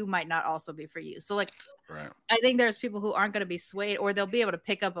review might not also be for you. So like, right. I think there's people who aren't going to be swayed, or they'll be able to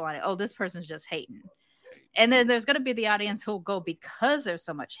pick up on it. Oh, this person's just hating. And then there's going to be the audience who'll go because there's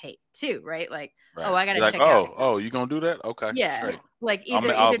so much hate too, right? Like, Right. oh, I got to like, check out. Oh, you gonna do that? Okay, Yeah, straight. like I'll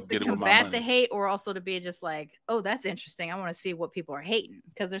either to get it with my combat money. the hate, or also to be just like, oh, that's interesting. I want to see what people are hating,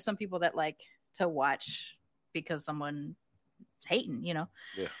 because there's some people that like to watch because someone's hating, you know.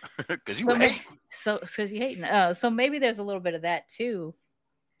 Yeah, because you hate. So because you hating. So maybe there's a little bit of that too.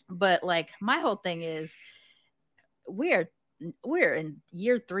 But like my whole thing is, we're in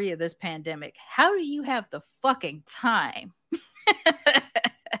year 3 of this pandemic. How do you have the fucking time?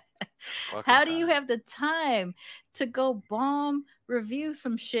 How do you have the time to go bomb review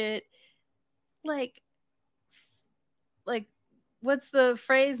some shit? Like what's the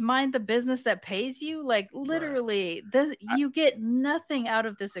phrase? Mind the business that pays you. Like literally, you get nothing out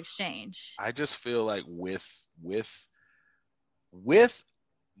of this exchange. I just feel like with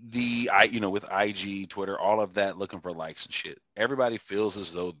the with IG, Twitter, all of that, looking for likes and shit, everybody feels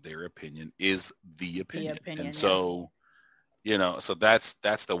as though their opinion is the opinion. And so so that's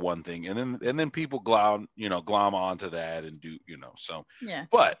the one thing. And then people glom onto that and do so. Yeah.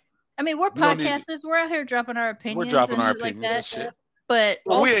 But I mean, we're podcasters. We're out here dropping our opinions. We're dropping our opinions like that. and shit. But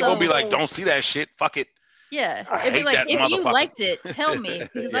we ain't gonna be like, don't see that shit. Fuck it. Yeah. It'd be like, if you liked it, tell me,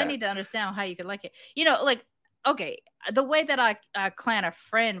 because I need to understand how you could like it. Like, okay, the way that I clown a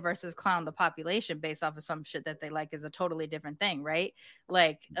friend versus clown the population based off of some shit that they like is a totally different thing, right?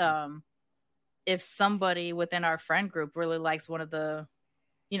 Like, if somebody within our friend group really likes one of the,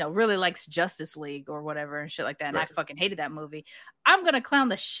 really likes Justice League or whatever and shit like that, and I fucking hated that movie, I'm gonna clown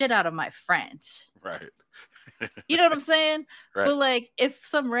the shit out of my friend. Right. You know what I'm saying? Right. But like, if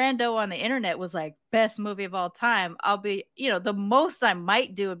some rando on the internet was like best movie of all time, I'll be, the most I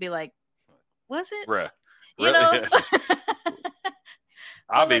might do would be like, was it? Bruh. You know?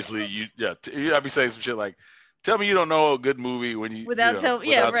 Obviously, I'd be saying some shit like, tell me you don't know a good movie when you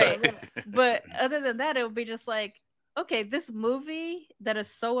right. But other than that, it would be just like, okay, this movie that is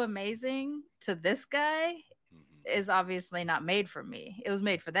so amazing to this guy is obviously not made for me. It was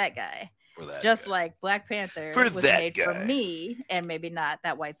made for that guy. Just guy. Like Black Panther was made for me, and maybe not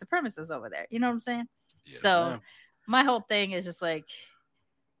that white supremacist over there. You know what I'm saying? Yes, so ma'am. My whole thing is just like,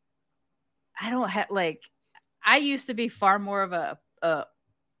 I don't have I used to be far more of a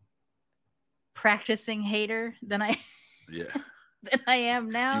practicing hater than I than I am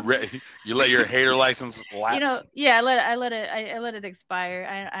now. You let your hater license lapse. I let it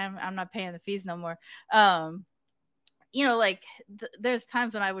expire. I'm not paying the fees no more. There's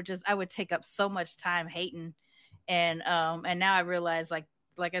times when I would take up so much time hating, and now I realize like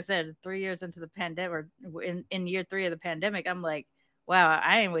I said, 3 years into the pandemic, or in year 3 of the pandemic, I'm like, wow,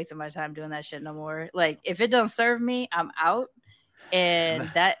 I ain't wasting my time doing that shit no more. Like, if it don't serve me, I'm out. And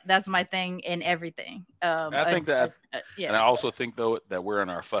that's my thing in everything. I think that, and I also think though that we're in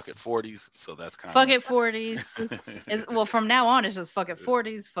our fuck it 40s, so that's kind of fuck it 40s. Well, from now on, it's just fuck it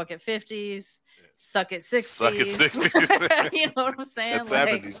 40s, fuck it 50s, suck it 60s. Suck it 60s. You know what I'm saying? It's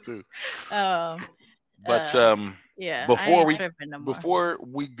 70s too. Before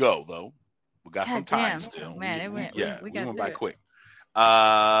we go though, we got some time still. Man, we went by quick.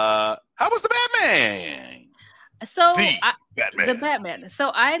 How was the Batman? So the Batman. So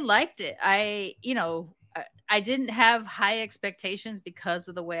I liked it. I didn't have high expectations because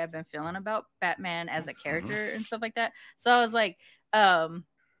of the way I've been feeling about Batman as a character and stuff like that. So I was like, and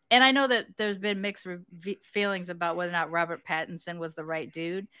I know that there's been mixed feelings about whether or not Robert Pattinson was the right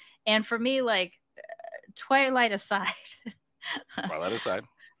dude. And for me, like, Twilight aside,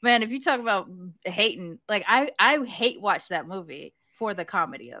 man, if you talk about hating, like I hate watch that movie for the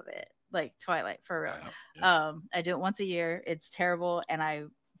comedy of it. Like Twilight, for real. I do it once a year. It's terrible, and I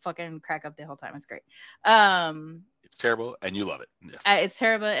fucking crack up the whole time. It's great. It's terrible, and you love it. Yes. It's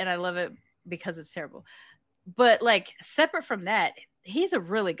terrible, and I love it because it's terrible. But like, separate from that, he's a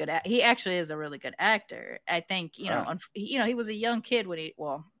really good. He actually is a really good actor. I think he was a young kid when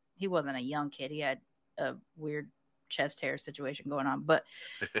he wasn't a young kid. He had a weird chest hair situation going on, but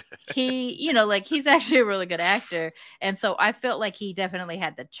he's actually a really good actor, and so I felt like he definitely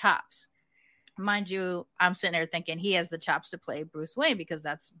had the chops. Mind you, I'm sitting there thinking he has the chops to play Bruce Wayne, because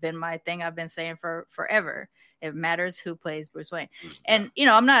that's been my thing I've been saying for forever. It matters who plays Bruce Wayne. And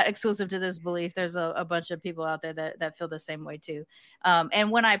I'm not exclusive to this belief. There's a bunch of people out there that feel the same way too. And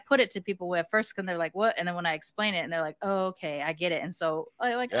when I put it to people at first, they're like, what? And then when I explain it, and they're like, oh, okay, I get it. And so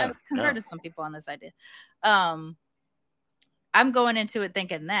I've converted some people on this idea. I'm going into it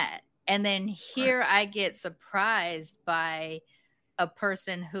thinking that. And then here I get surprised by a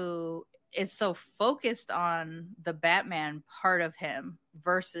person who is so focused on the Batman part of him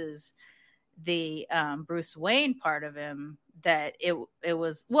versus the Bruce Wayne part of him that it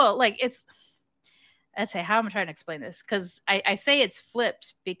was, well, like it's, I'd say, how am I trying to explain this? Because I say it's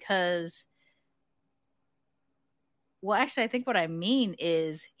flipped because, well, actually, I think what I mean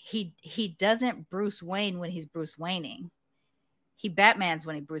is he doesn't Bruce Wayne when he's Bruce Wayning. He Batmans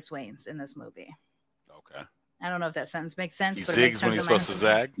when he Bruce Wayne's in this movie. Okay. I don't know if that sentence makes sense. He but it makes zigs sense when he's supposed to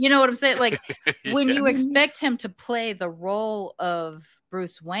zag. You know what I'm saying? Like when you Yes. expect him to play the role of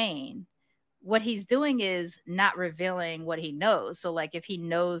Bruce Wayne, what he's doing is not revealing what he knows. So like if he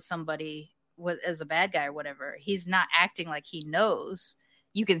knows somebody as a bad guy or whatever, he's not acting like he knows.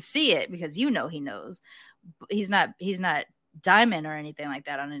 You can see it because you know he knows. He's not diamond or anything like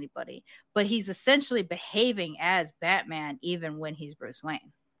that on anybody, but he's essentially behaving as Batman even when he's Bruce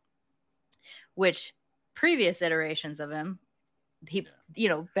Wayne, which previous iterations of him, you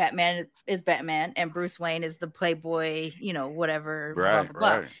know, Batman is Batman and Bruce Wayne is the playboy, you know, whatever, right, blah, blah,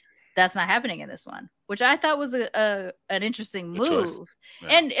 blah. Right. That's not happening in this one, which I thought was an interesting move. Yeah.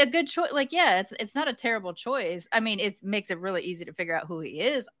 And a good choice. Like, yeah, it's not a terrible choice. I mean, it makes it really easy to figure out who he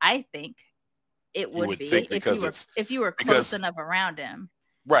is. I think it would be if you were close enough around him.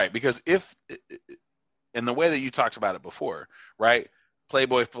 Right. Because if, in the way that you talked about it before, right?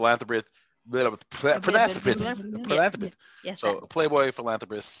 Playboy philanthropist. Philanthropist. Yes, so a playboy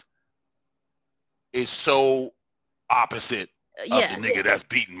philanthropist is so opposite of the nigga that's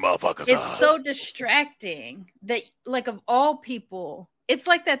beating motherfuckers. It's so distracting that, like, of all people, it's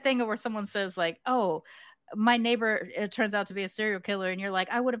like that thing where someone says, like, "Oh, my neighbor, it turns out to be a serial killer," and you're like,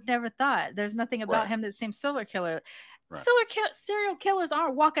 "I would have never thought. There's nothing about him that seems serial killer." Right. Serial killers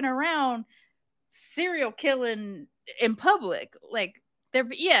aren't walking around serial killing in public, like. You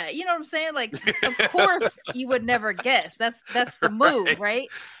know what I'm saying? Like, of course you would never guess. That's the move, right?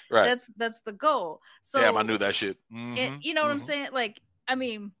 Right. That's the goal. So damn, I knew that shit. You know what I'm saying? Like, I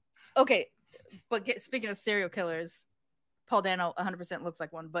mean, okay, but speaking of serial killers, Paul Dano 100% looks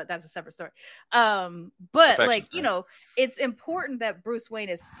like one, but that's a separate story. But Perfection, like, you know, it's important that Bruce Wayne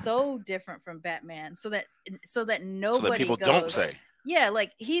is so different from Batman, so that nobody so that people don't say, yeah,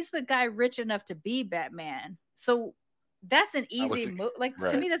 like he's the guy rich enough to be Batman. So that's an easy move. Like,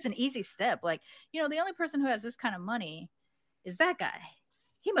 to me, that's an easy step. Like, you know, the only person who has this kind of money is that guy.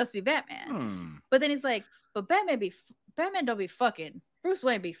 He must be Batman. But then he's like, but Batman don't be fucking. Bruce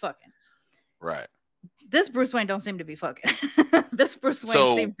Wayne be fucking. Right. This Bruce Wayne don't seem to be fucking. This Bruce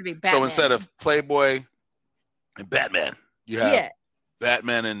Wayne seems to be Batman. So instead of Playboy and Batman, you have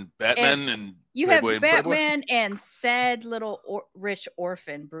Batman and you Playboy have Batman and sad little rich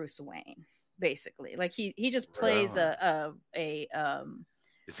orphan Bruce Wayne. Basically, like he just plays is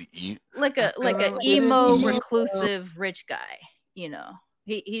he like a emo reclusive rich guy, you know.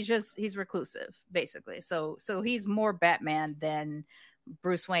 He's reclusive basically. So he's more Batman than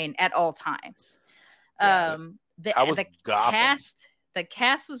Bruce Wayne at all times. The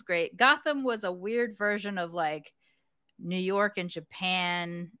cast was great. Gotham was a weird version of like New York and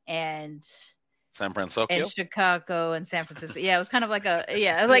Japan and San Francisco and Chicago and San Francisco. Yeah, it was kind of like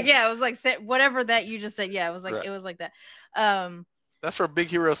it was like whatever that you just said. Yeah, it was like it was like that. That's for Big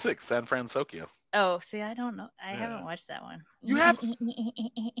Hero 6, San Francisco. Oh, see, I don't know. I haven't watched that one. You have?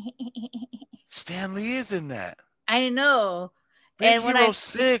 Stan Lee is in that. I know. Big Hero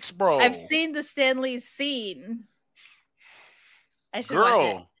 6, bro. I've seen the Stan Lee scene. I should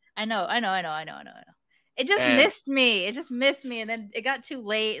watch it. I know. It just missed me. And then it got too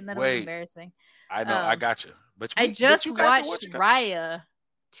late, and then it was embarrassing. I know. I got you. But I just watched Raya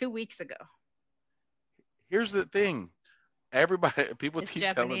 2 weeks ago. Here's the thing. People keep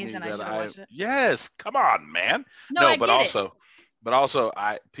Japanese telling me that yes, come on, man. No, but also,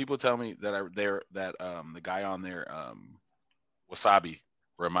 people tell me that the guy on there, Wasabi,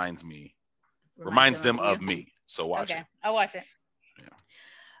 reminds them of me. So watch it. I'll watch it. Yeah.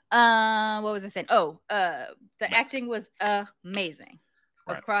 What was I saying? Oh, the acting was amazing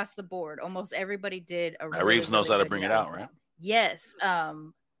across the board. Almost everybody did a really, Reeves knows really how to good bring it job. out, right? Yes.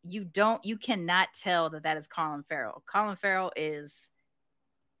 You cannot tell that is Colin Farrell. Colin Farrell is.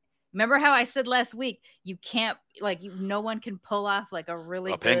 Remember how I said last week, you can't no one can pull off like a really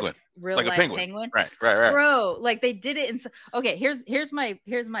good penguin, real like life a penguin. Right. Bro, like they did it okay, here's my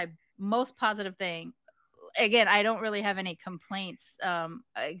most positive thing. Again, I don't really have any complaints,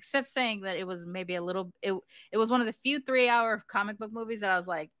 except saying that it was maybe a little. It was one of the few 3-hour comic book movies that I was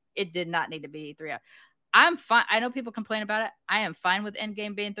like, it did not need to be 3 hours. I'm fine. I know people complain about it. I am fine with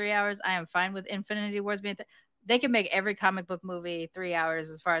Endgame being 3 hours. I am fine with Infinity Wars being. They can make every comic book movie 3 hours,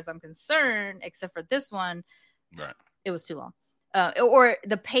 as far as I'm concerned, except for this one. Right. It was too long. or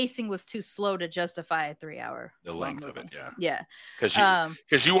the pacing was too slow to justify a 3-hour. The length of it, yeah.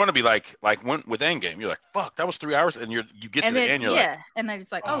 Because you want to be like when with Endgame, you're like, fuck, that was 3 hours, and you get to the end, you're like, and they're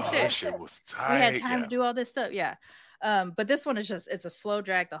just like, oh shit, this shit was tight. We had time to do all this stuff, but this one is it's a slow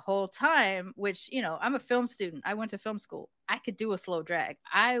drag the whole time. Which I'm a film student. I went to film school. I could do a slow drag.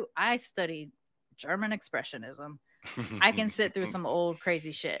 I studied German expressionism. I can sit through some old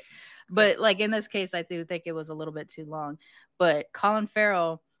crazy shit. But like in this case, I do think it was a little bit too long. But Colin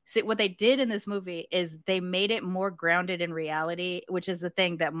Farrell, see, what they did in this movie is they made it more grounded in reality, which is the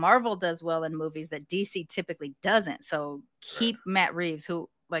thing that Marvel does well in movies that DC typically doesn't. So keep Matt Reeves,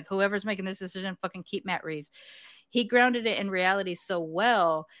 whoever's making this decision, fucking keep Matt Reeves. He grounded it in reality so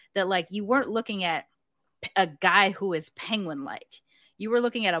well that like you weren't looking at a guy who is Penguin-like. You were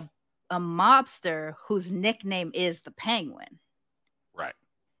looking at a mobster whose nickname is the Penguin. Right.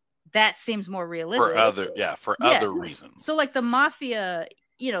 That seems more realistic. For other reasons. So like the mafia,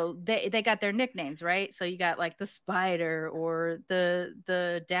 they got their nicknames, right? So you got like the Spider or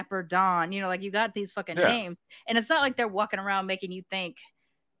the Dapper Don, like you got these fucking names. And it's not like they're walking around making you think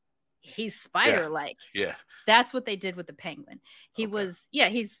he's Spider-like. Yeah. That's what they did with the Penguin. They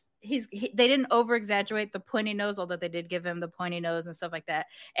didn't over exaggerate the pointy nose, although they did give him the pointy nose and stuff like that.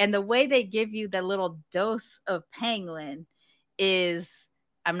 And the way they give you that little dose of Penguin is,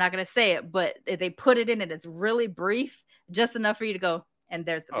 I'm not going to say it, but they put it in it. It's really brief, just enough for you to go, and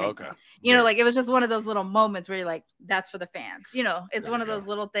there's the Penguin. Okay. Like it was just one of those little moments where you're like, that's for the fans. It's one of those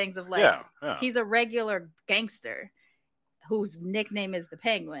little things of like, he's a regular gangster whose nickname is the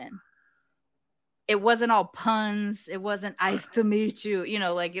Penguin. It wasn't all puns. It wasn't nice to meet you.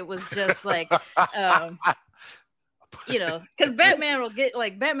 Like it was just like, because Batman will get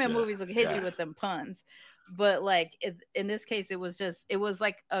like Batman movies will hit you with them puns. But like in this case, it was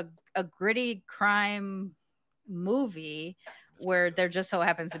like a gritty crime movie where there just so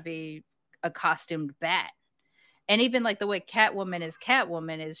happens to be a costumed bat. And even like the way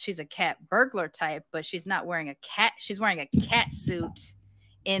Catwoman is she's a cat burglar type, but she's not wearing a cat. She's wearing a cat suit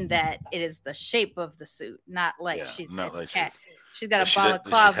in that it is the shape of the suit, not like she's a cat. She's got a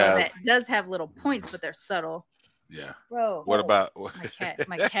balaclava that does have little points, but they're subtle. Yeah. Bro. What about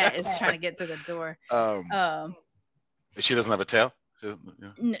my cat is trying to get through the door. She doesn't have a tail?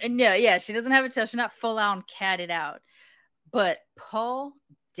 No, she doesn't have a tail. She's not full on catted out. But Paul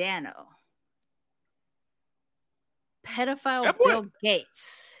Dano, pedophile Bill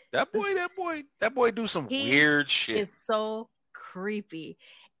Gates. That boy do some weird shit. Is so creepy.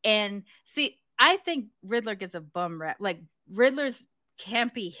 And see, I think Riddler gets a bum rap. Like Riddler's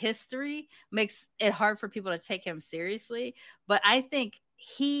campy history makes it hard for people to take him seriously, but I think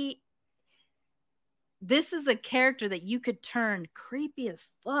this is a character that you could turn creepy as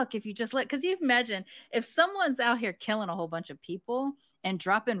fuck if you just because you imagine if someone's out here killing a whole bunch of people and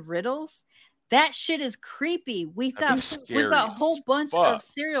dropping riddles. That shit is creepy. We've got a whole bunch of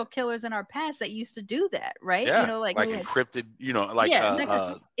serial killers in our past that used to do that, right? Yeah, like encrypted,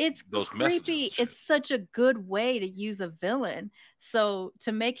 it's those creepy. Messages. It's such a good way to use a villain. So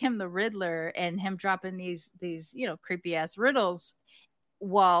to make him the Riddler and him dropping these creepy ass riddles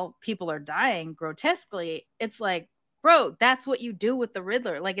while people are dying grotesquely, it's like, bro, that's what you do with the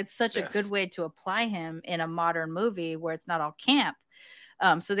Riddler. Like it's such a good way to apply him in a modern movie where it's not all camp.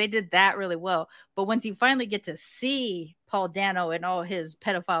 So they did that really well. But once you finally get to see Paul Dano in all his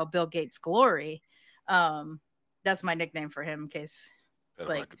pedophile Bill Gates glory, that's my nickname for him in case.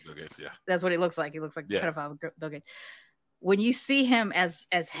 Bill Gates, that's what he looks like. He looks like pedophile Bill Gates. When you see him as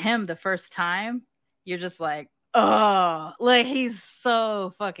him the first time, you're just like, oh, like he's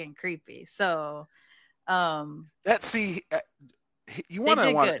so fucking creepy. So, you want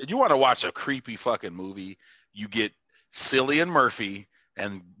to watch a creepy fucking movie? You get Cillian Murphy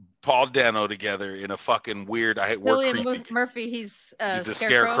and Paul Dano together in a fucking weird. Murphy, he's a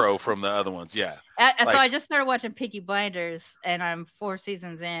scarecrow from the other ones. Yeah. So I just started watching Peaky Blinders, and I'm 4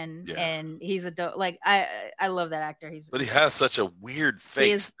 seasons in, and he's a dope. Like I love that actor. But he has such a weird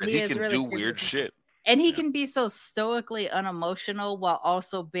face that he can really do weird shit. And he can be so stoically unemotional while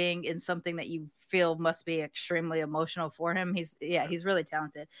also being in something that you feel must be extremely emotional for him. He's really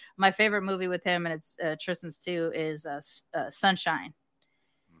talented. My favorite movie with him, and it's Tristan's too, is Sunshine,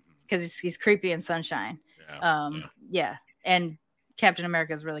 because he's creepy in Sunshine. And Captain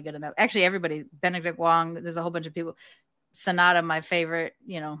America is really good in that. Actually, everybody, Benedict Wong, there's a whole bunch of people. Sonata, my favorite,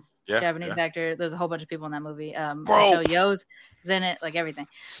 Japanese actor. There's a whole bunch of people in that movie. Michelle Yeoh's is in it, like everything.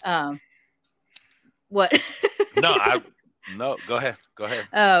 What? No, go ahead.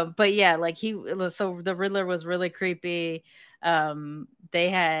 But yeah, like so the Riddler was really creepy. They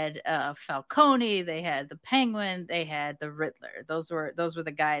had Falcone, they had the Penguin, they had the Riddler. Those were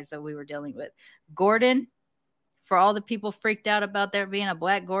the guys that we were dealing with. Gordon, for all the people freaked out about there being a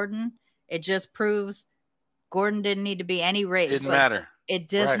black Gordon, it just proves Gordon didn't need to be any race. Didn't matter. It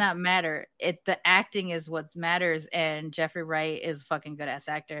does not matter. The acting is what matters, and Jeffrey Wright is a fucking good ass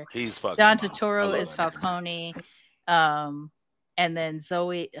actor. He's fucking. John Turturro is Falcone, and then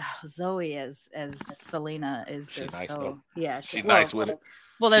Zoe as Selena is just nice, so though. yeah. She's nice with it.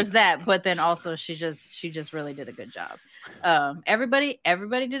 Well, there's that, but then also she just really did a good job. Everybody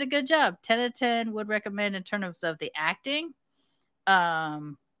did a good job. 10 out of 10 would recommend in terms of the acting.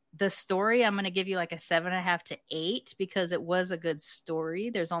 The story, I'm going to give you like a 7.5 to 8 because it was a good story.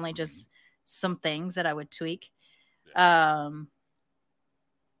 There's only just some things that I would tweak. A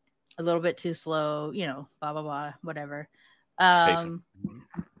little bit too slow, blah, blah, blah, whatever.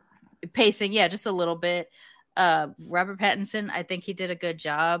 Pacing, yeah, just a little bit. Robert Pattinson, I think he did a good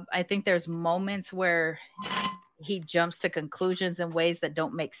job. I think there's moments where he jumps to conclusions in ways that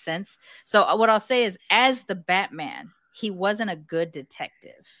don't make sense. So what I'll say is, as the Batman, he wasn't a good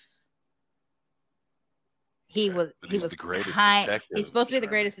detective. He was the greatest detective. He's supposed to be the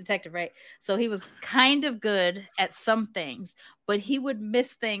greatest detective, right? So he was kind of good at some things, but he would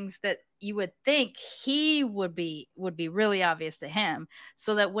miss things that you would think he would be really obvious to him.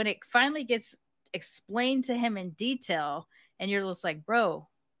 So that when it finally gets explained to him in detail, and you're just like, bro,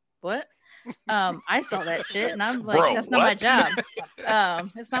 what? I saw that shit, and I'm like, bro, that's not my job.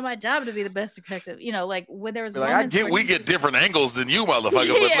 It's not my job to be the best detective. Like when there was moments we get different angles than you,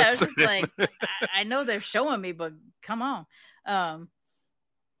 motherfucker. Yeah, it's just like I know they're showing me, but come on.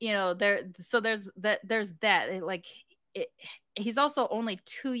 There's that. He's also only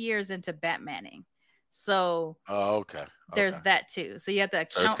 2 years into Batmaning. So okay. There's that too. So you have to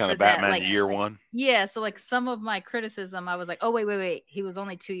account so it's kind for of Batman that, year one. Yeah. So like some of my criticism, I was like, oh wait, he was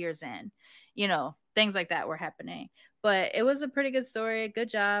only 2 years in. Things like that were happening. But it was a pretty good story. Good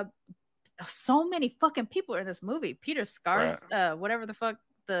job. So many fucking people are in this movie. Peter Skars, whatever the fuck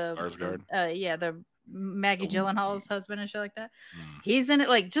Skarsgård. The Maggie Gyllenhaal's husband and shit like that. He's in it.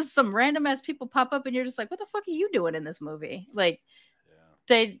 Like just some random ass people pop up, and you're just like, what the fuck are you doing in this movie? Like,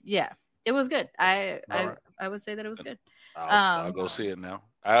 it was good. I would say that it was good. I'll go see it now.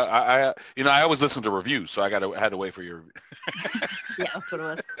 I always listen to reviews, so had to wait for your review. Yeah, that's what it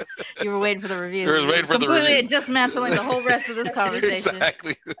was. You were waiting for the reviews. You were waiting for completely dismantling the whole rest of this conversation.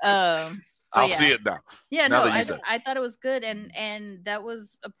 Exactly. I'll see it now. Yeah, no, I thought it was good, and that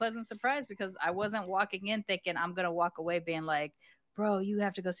was a pleasant surprise because I wasn't walking in thinking I'm gonna walk away being like, bro, you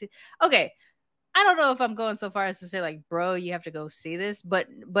have to go see. Okay, I don't know if I'm going so far as to say like, bro, you have to go see this, but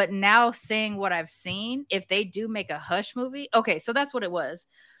now seeing what I've seen, if they do make a Hush movie, okay, so that's what it was.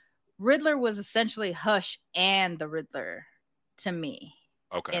 Riddler was essentially Hush and the Riddler to me.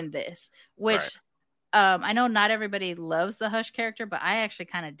 Okay. In this, which I know not everybody loves the Hush character, but I actually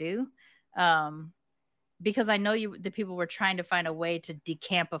kind of do. Because I know the people were trying to find a way to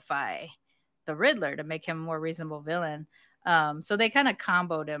decampify the Riddler to make him a more reasonable villain. So they kind of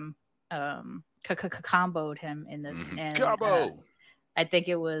comboed him in this, and I think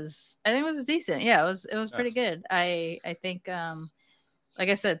it was decent. Yeah, it was pretty good. I think like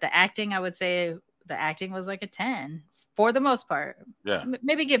I said, the acting, I would say the acting was like a 10 for the most part. Yeah,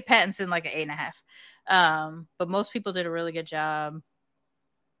 maybe give Pattinson like an 8.5. But most people did a really good job.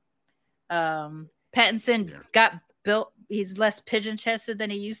 Pattinson got built. He's less pigeon-chested than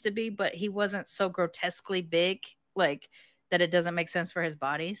he used to be, but he wasn't so grotesquely big, like that it doesn't make sense for his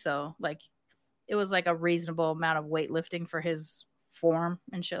body. So like it was like a reasonable amount of weightlifting for his form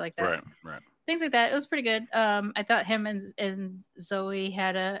and shit like that. Right. Things like that. It was pretty good. I thought him and Zoe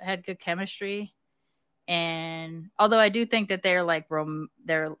had good chemistry. And although I do think that they're like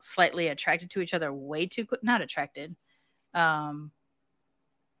they're slightly attracted to each other way too quick, not attracted.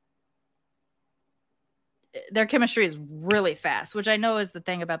 Their chemistry is really fast, which I know is the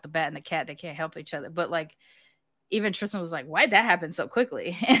thing about the bat and the cat. They can't help each other. But like, even Tristan was like, "Why'd that happen so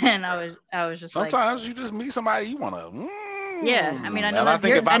quickly?" And I was just sometimes you just meet somebody you want to. Yeah, I mean, I know that's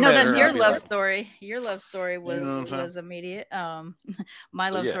your love story. Your love story was immediate. My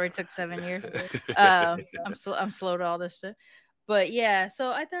love story took 7 years. I'm slow to all this shit, but yeah. So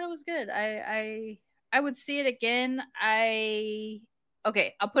I thought it was good. I would see it again.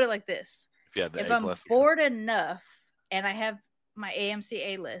 Okay, I'll put it like this. If I'm bored enough and I have my AMC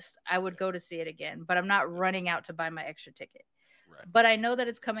A list, I would go to see it again. But I'm not running out to buy my extra ticket. Right. But I know that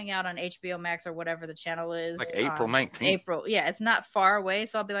it's coming out on HBO Max or whatever the channel is. Like April 19th. April, yeah, it's not far away,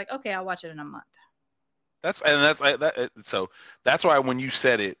 so I'll be like, okay, I'll watch it in a month. So that's why when you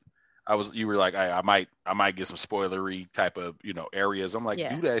said it, You were like, I might get some spoilery type of, areas. I'm like,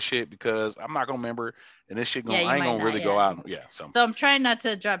 do that shit because I'm not gonna remember, and this shit I ain't gonna really go out. Yeah. So I'm trying not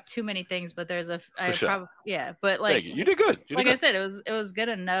to drop too many things, but there's but like you did good. I said, it was good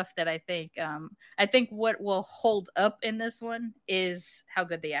enough that I think what will hold up in this one is how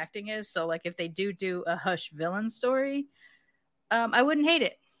good the acting is. So like if they do a Hush villain story, I wouldn't hate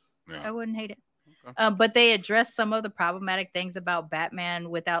it. Yeah. I wouldn't hate it. Okay. But they address some of the problematic things about Batman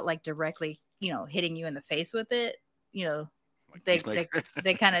without like directly, hitting you in the face with it. Like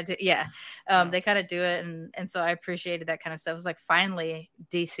they kind of do, they kind of do it, and so I appreciated that kind of stuff. It was like finally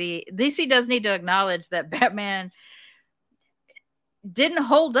DC does need to acknowledge that Batman didn't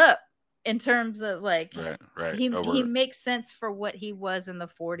hold up in terms of like he makes sense for what he was in the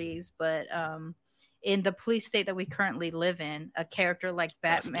 40s, but in the police state that we currently live in, a character like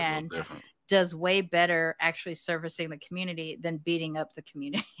Batman does way better actually servicing the community than beating up the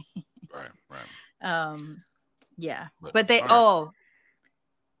community. Right. Yeah. But they do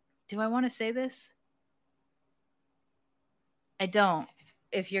I want to say this? I don't.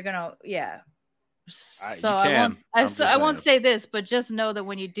 If you're gonna, So I won't say this, but just know that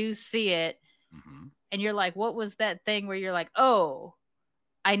when you do see it, and you're like, what was that thing where you're like, oh,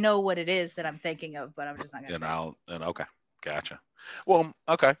 I know what it is that I'm thinking of, but I'm just not gonna say. Okay. Gotcha. Well,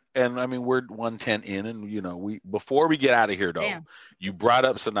 okay. And I mean, we're 110 in, and before we get out of here though, you brought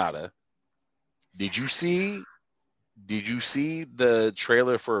up Sonata. Did you see the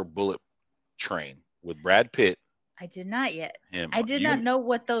trailer for Bullet Train with Brad Pitt? I did not yet. I did not know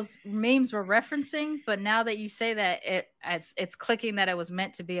what those memes were referencing, but now that you say that, it's clicking that it was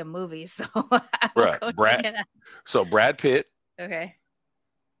meant to be a movie. So Brad Pitt. Okay.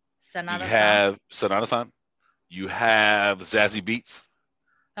 Sonata. You have Sonata-san. You have Zazie Beetz.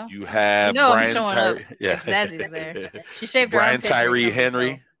 Oh. You have Brian Tyree. Yeah, Zazzie's there. She shaved her Brian Tyree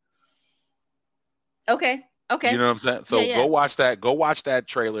Henry. Okay. You know what I'm saying? So go watch that. Go watch that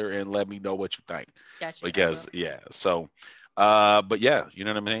trailer and let me know what you think. Gotcha. Because So, but yeah, you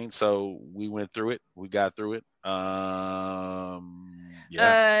know what I mean. So we went through it. We got through it.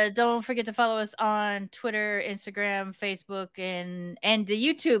 Don't forget to follow us on Twitter, Instagram, Facebook, and the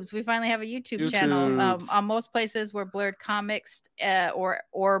YouTubes. We finally have a YouTube channel. On most places, we're Blurred Comics or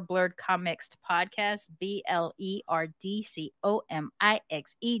Blurred Comics Podcast,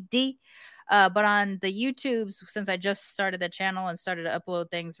 BLERDCOMIXED. But on the YouTubes, since I just started the channel and started to upload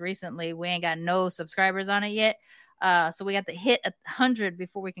things recently, we ain't got no subscribers on it yet. So we got to hit 100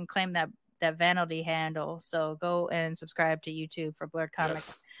 before we can claim that vanity handle. So go and subscribe to YouTube for Blurred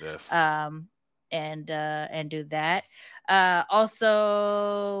Comics. Yes. And do that.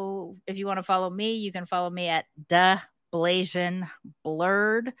 Also, if you want to follow me, you can follow me at The Blasian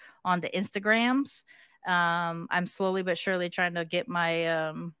Blurred on the Instagrams. I'm slowly but surely trying to get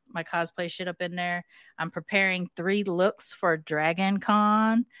my my cosplay shit up in there. I'm preparing 3 looks for Dragon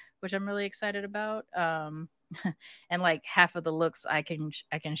Con, which I'm really excited about. And like half of the looks I can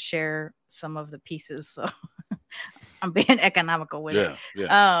share some of the pieces, so I'm being economical with it.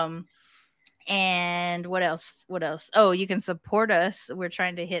 And what else? Oh, you can support us. We're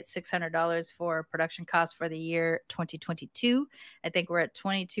trying to hit $600 for production costs for the year 2022. I think we're at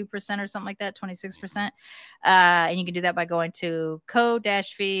 22% or something like that, 26%. And you can do that by going to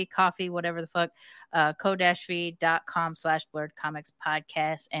co-fee, coffee, whatever the fuck,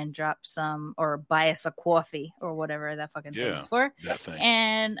 co-fee.com/blurredcomicspodcast and drop some or buy us a coffee or whatever that fucking thing is for.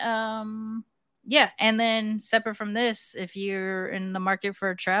 And and then separate from this, if you're in the market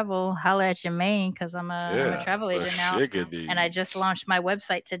for travel, holla at your main, because I'm a travel agent now. And I just launched my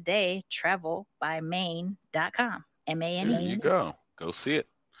website today, travelbymaine.com. MANE. There you go. Go see it.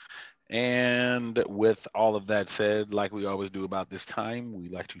 And with all of that said, like we always do about this time, we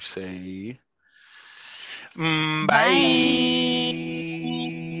like to say bye.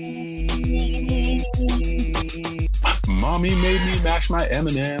 Mommy made me mash my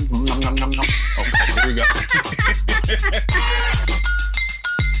M&M's. Okay, here we go.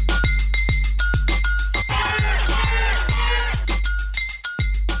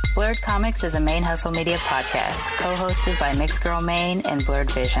 Blurred Comics is a Maine Hustle Media podcast, co-hosted by Mixed Girl Maine and Blurred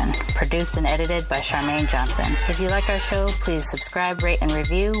Vision, produced and edited by Charmaine Johnson. If you like our show, please subscribe, rate, and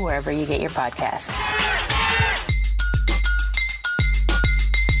review wherever you get your podcasts.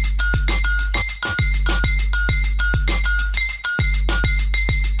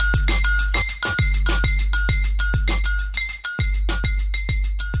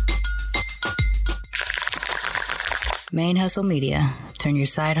 Maine Hustle Media. Turn your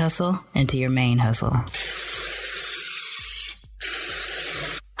side hustle into your main hustle.